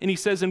character. And he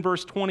says in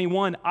verse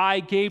 21, I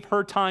gave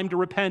her time to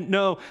repent.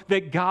 Know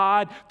that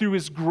God, through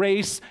his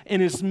grace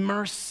and his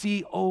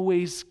mercy,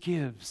 always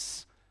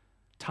gives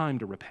time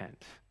to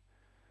repent.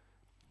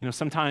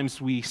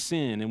 Sometimes we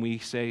sin and we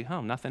say,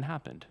 nothing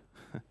happened.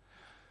 I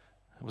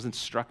wasn't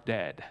struck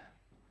dead.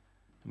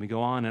 And we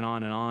go on and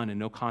on and on, and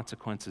no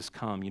consequences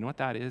come. You know what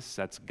that is?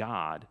 That's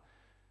God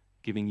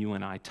giving you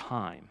and I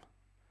time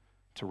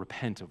to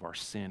repent of our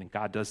sin. And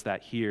God does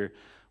that here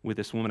with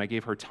this woman. I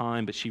gave her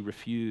time, but she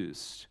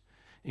refused.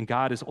 And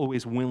God is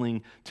always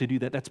willing to do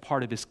that. That's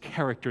part of his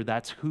character.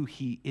 That's who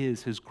he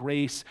is. His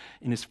grace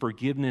and his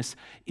forgiveness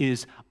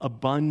is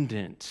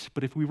abundant.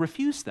 But if we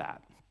refuse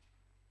that,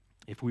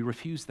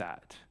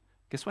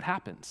 guess what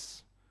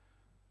happens?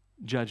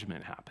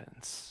 Judgment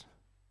happens.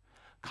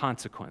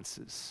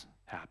 consequences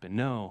happen.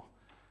 No,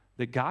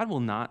 that God will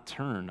not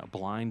turn a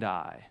blind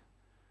eye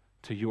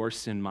to your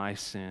sin, my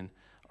sin,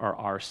 or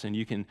our sin.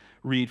 You can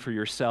read for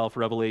yourself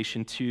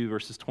Revelation 2,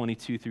 verses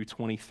 22 through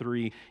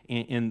 23,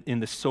 in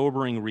the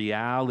sobering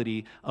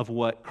reality of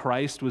what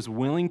Christ was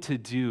willing to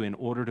do in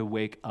order to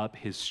wake up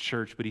his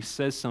church. But he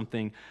says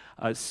something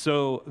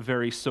so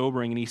very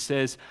sobering, and he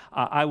says,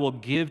 I will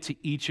give to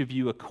each of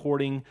you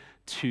according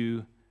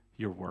to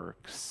your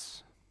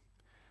works.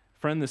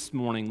 Friend, this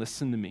morning,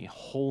 listen to me.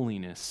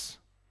 Holiness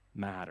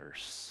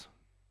matters.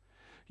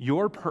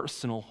 Your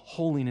personal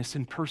holiness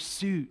and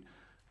pursuit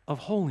of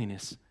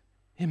holiness,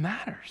 it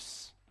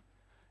matters.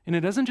 And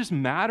it doesn't just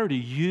matter to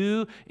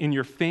you and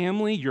your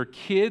family, your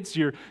kids,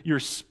 your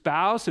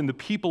spouse, and the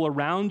people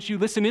around you.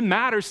 Listen, it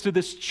matters to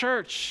this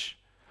church.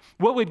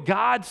 What would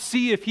God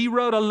see if he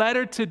wrote a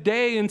letter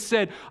today and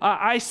said,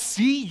 I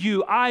see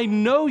you, I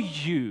know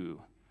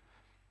you?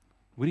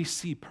 Would he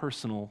see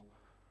personal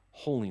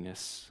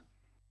holiness?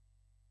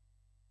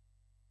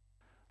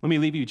 Let me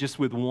leave you just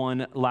with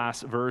one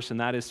last verse, and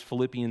that is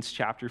Philippians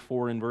chapter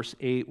 4 and verse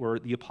 8, where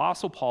the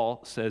Apostle Paul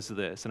says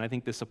this, and I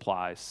think this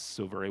applies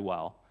so very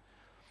well.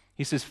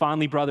 He says,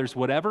 finally, brothers,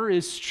 whatever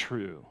is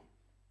true,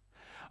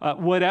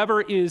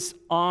 whatever is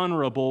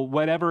honorable,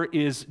 whatever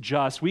is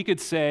just, we could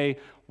say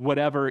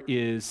whatever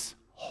is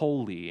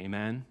holy,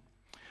 amen?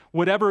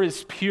 Whatever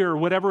is pure,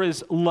 whatever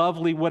is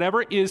lovely,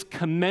 whatever is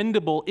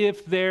commendable,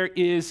 if there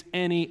is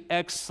any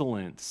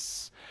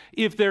excellence,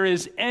 if there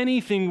is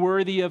anything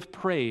worthy of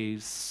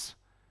praise,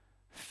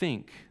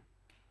 think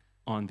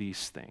on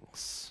these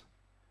things.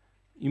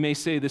 You may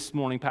say this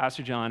morning,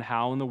 Pastor John,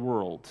 how in the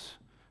world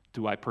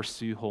do I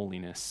pursue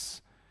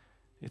holiness?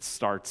 It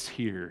starts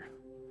here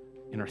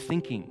in our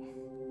thinking,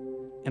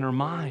 in our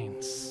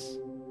minds.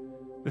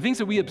 The things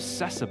that we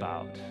obsess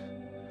about.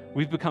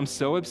 We've become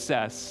so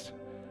obsessed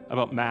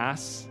about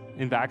masks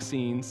and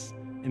vaccines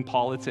and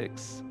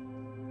politics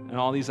and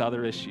all these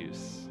other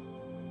issues.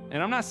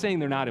 And I'm not saying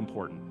they're not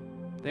important.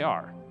 They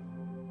are.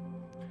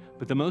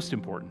 But the most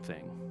important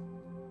thing,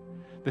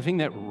 the thing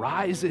that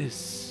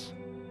rises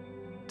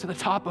to the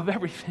top of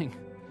everything,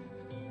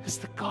 is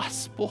the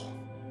gospel.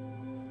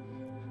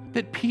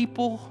 That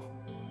people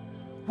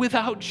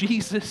without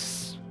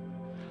Jesus,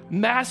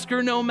 mask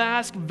or no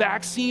mask,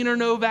 vaccine or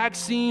no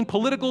vaccine,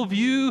 political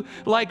view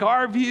like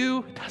our view,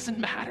 it doesn't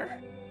matter.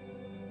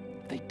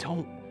 They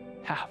don't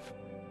have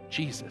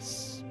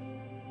Jesus.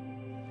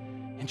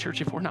 And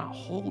church, if we're not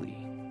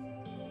holy,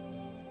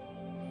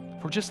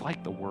 if we're just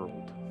like the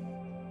world,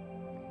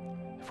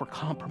 if we're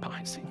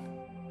compromising,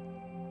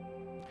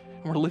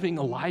 and we're living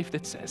a life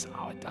that says,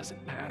 oh, it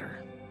doesn't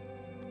matter,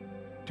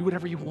 do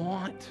whatever you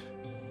want,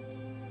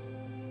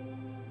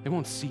 they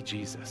won't see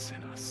Jesus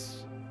in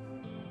us.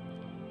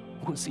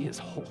 They won't see his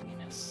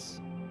holiness,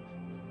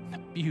 and the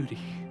beauty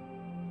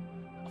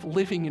of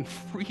living in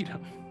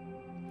freedom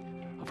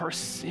of our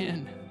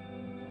sin,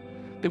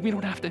 that we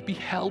don't have to be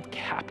held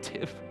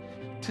captive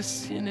to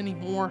sin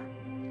anymore.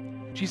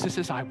 Jesus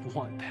says, I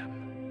want them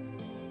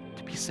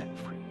to be set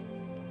free.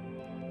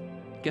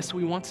 Guess who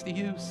he wants to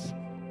use?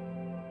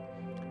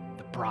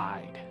 The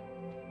bride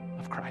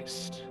of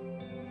Christ,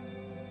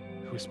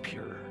 who is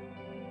pure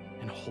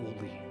and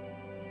holy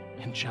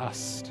and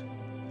just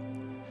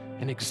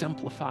and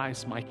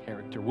exemplifies my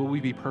character. Will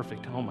we be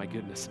perfect? Oh my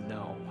goodness,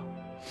 no.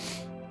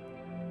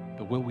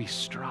 But will we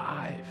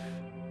strive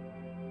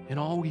in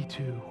all we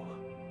do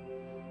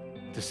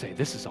to say,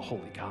 this is a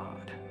holy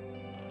God,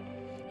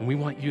 and we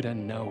want you to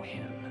know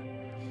him,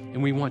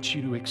 and we want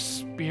you to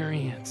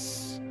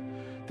experience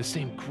the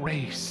same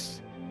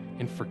grace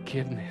and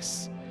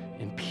forgiveness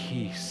and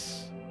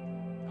peace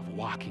of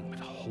walking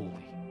with a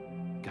holy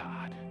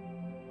God.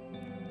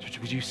 Church,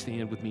 would you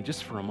stand with me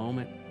just for a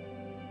moment?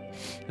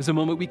 There's a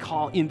moment we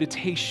call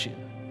invitation.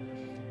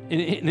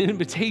 An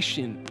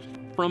invitation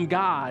from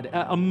God,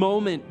 a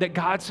moment that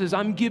God says,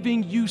 I'm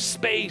giving you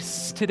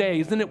space today.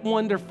 Isn't it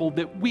wonderful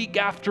that week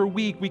after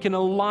week we can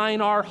align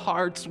our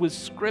hearts with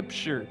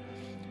Scripture?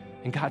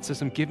 And God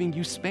says, I'm giving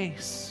you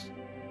space.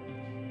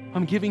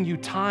 I'm giving you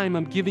time.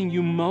 I'm giving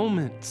you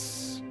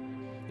moments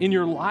in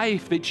your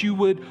life that you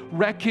would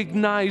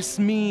recognize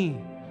me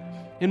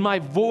in my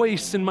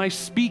voice, in my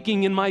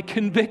speaking, in my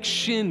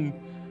conviction.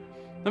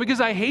 Not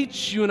because I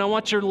hate you and I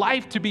want your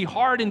life to be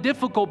hard and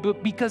difficult,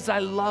 but because I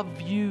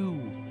love you.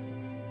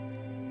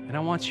 And I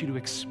want you to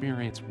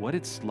experience what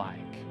it's like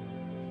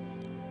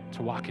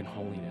to walk in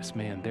holiness.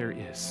 Man, there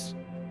is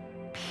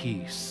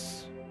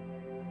peace.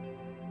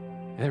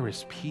 There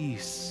is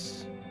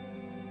peace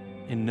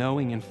in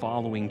knowing and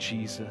following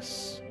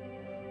Jesus.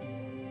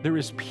 There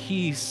is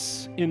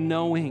peace in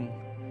knowing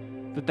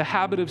that the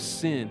habit of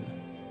sin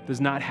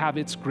does not have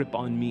its grip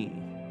on me.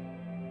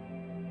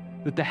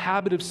 That the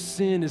habit of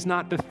sin is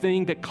not the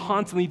thing that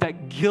constantly,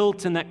 that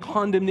guilt and that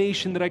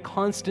condemnation that I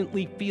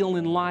constantly feel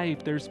in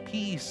life. There's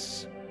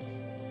peace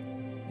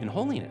in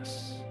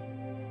holiness.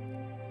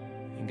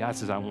 And God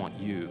says, I want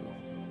you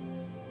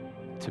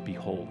to be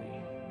holy.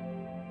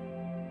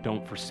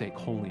 Don't forsake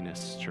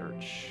holiness,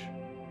 church.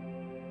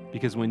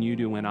 Because when you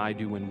do, when I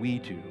do, when we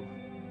do,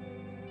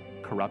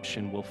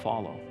 corruption will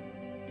follow.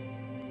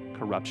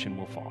 Corruption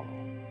will follow.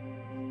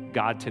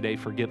 God, today,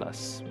 forgive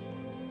us.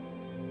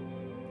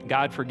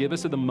 God, forgive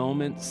us of the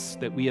moments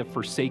that we have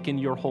forsaken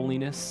your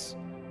holiness.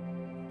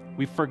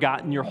 We've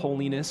forgotten your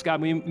holiness.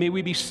 God, may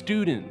we be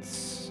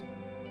students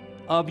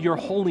of your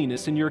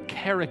holiness and your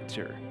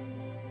character.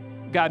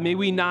 God, may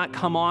we not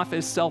come off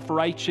as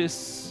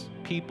self-righteous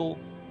people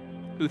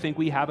who think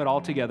we have it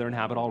all together and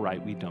have it all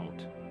right. We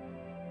don't.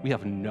 We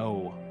have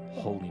no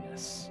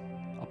holiness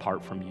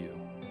apart from you.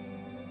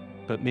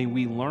 But may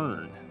we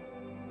learn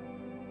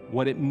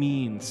what it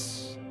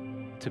means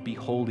to be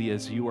holy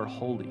as you are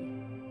holy,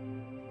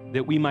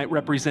 that we might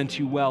represent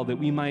you well, that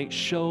we might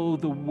show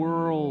the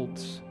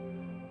world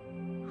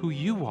who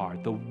you are,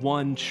 the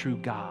one true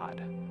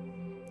God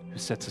who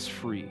sets us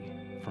free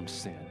from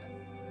sin.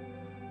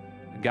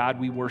 God,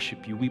 we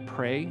worship you. We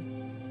pray,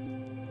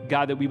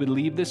 God, that we would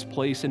leave this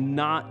place and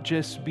not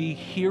just be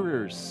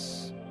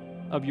hearers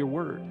of your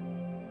word,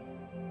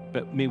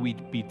 but may we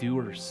be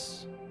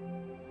doers.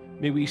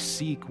 May we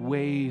seek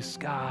ways,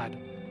 God,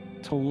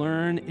 to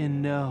learn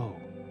and know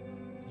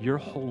your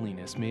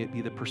holiness. May it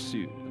be the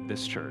pursuit of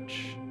this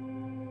church,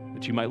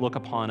 that you might look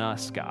upon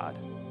us, God.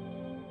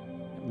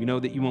 We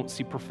know that you won't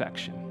see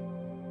perfection,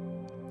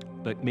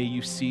 but may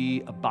you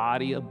see a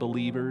body of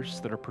believers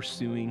that are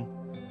pursuing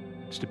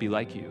just to be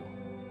like you.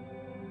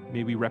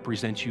 May we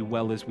represent you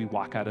well as we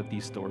walk out of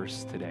these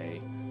doors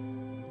today.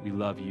 We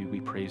love you, we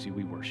praise you,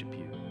 we worship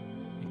you.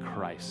 In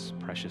Christ's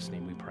precious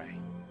name we pray.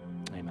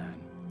 Amen.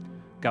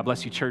 God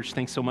bless you, church.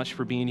 Thanks so much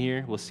for being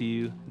here. We'll see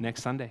you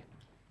next Sunday.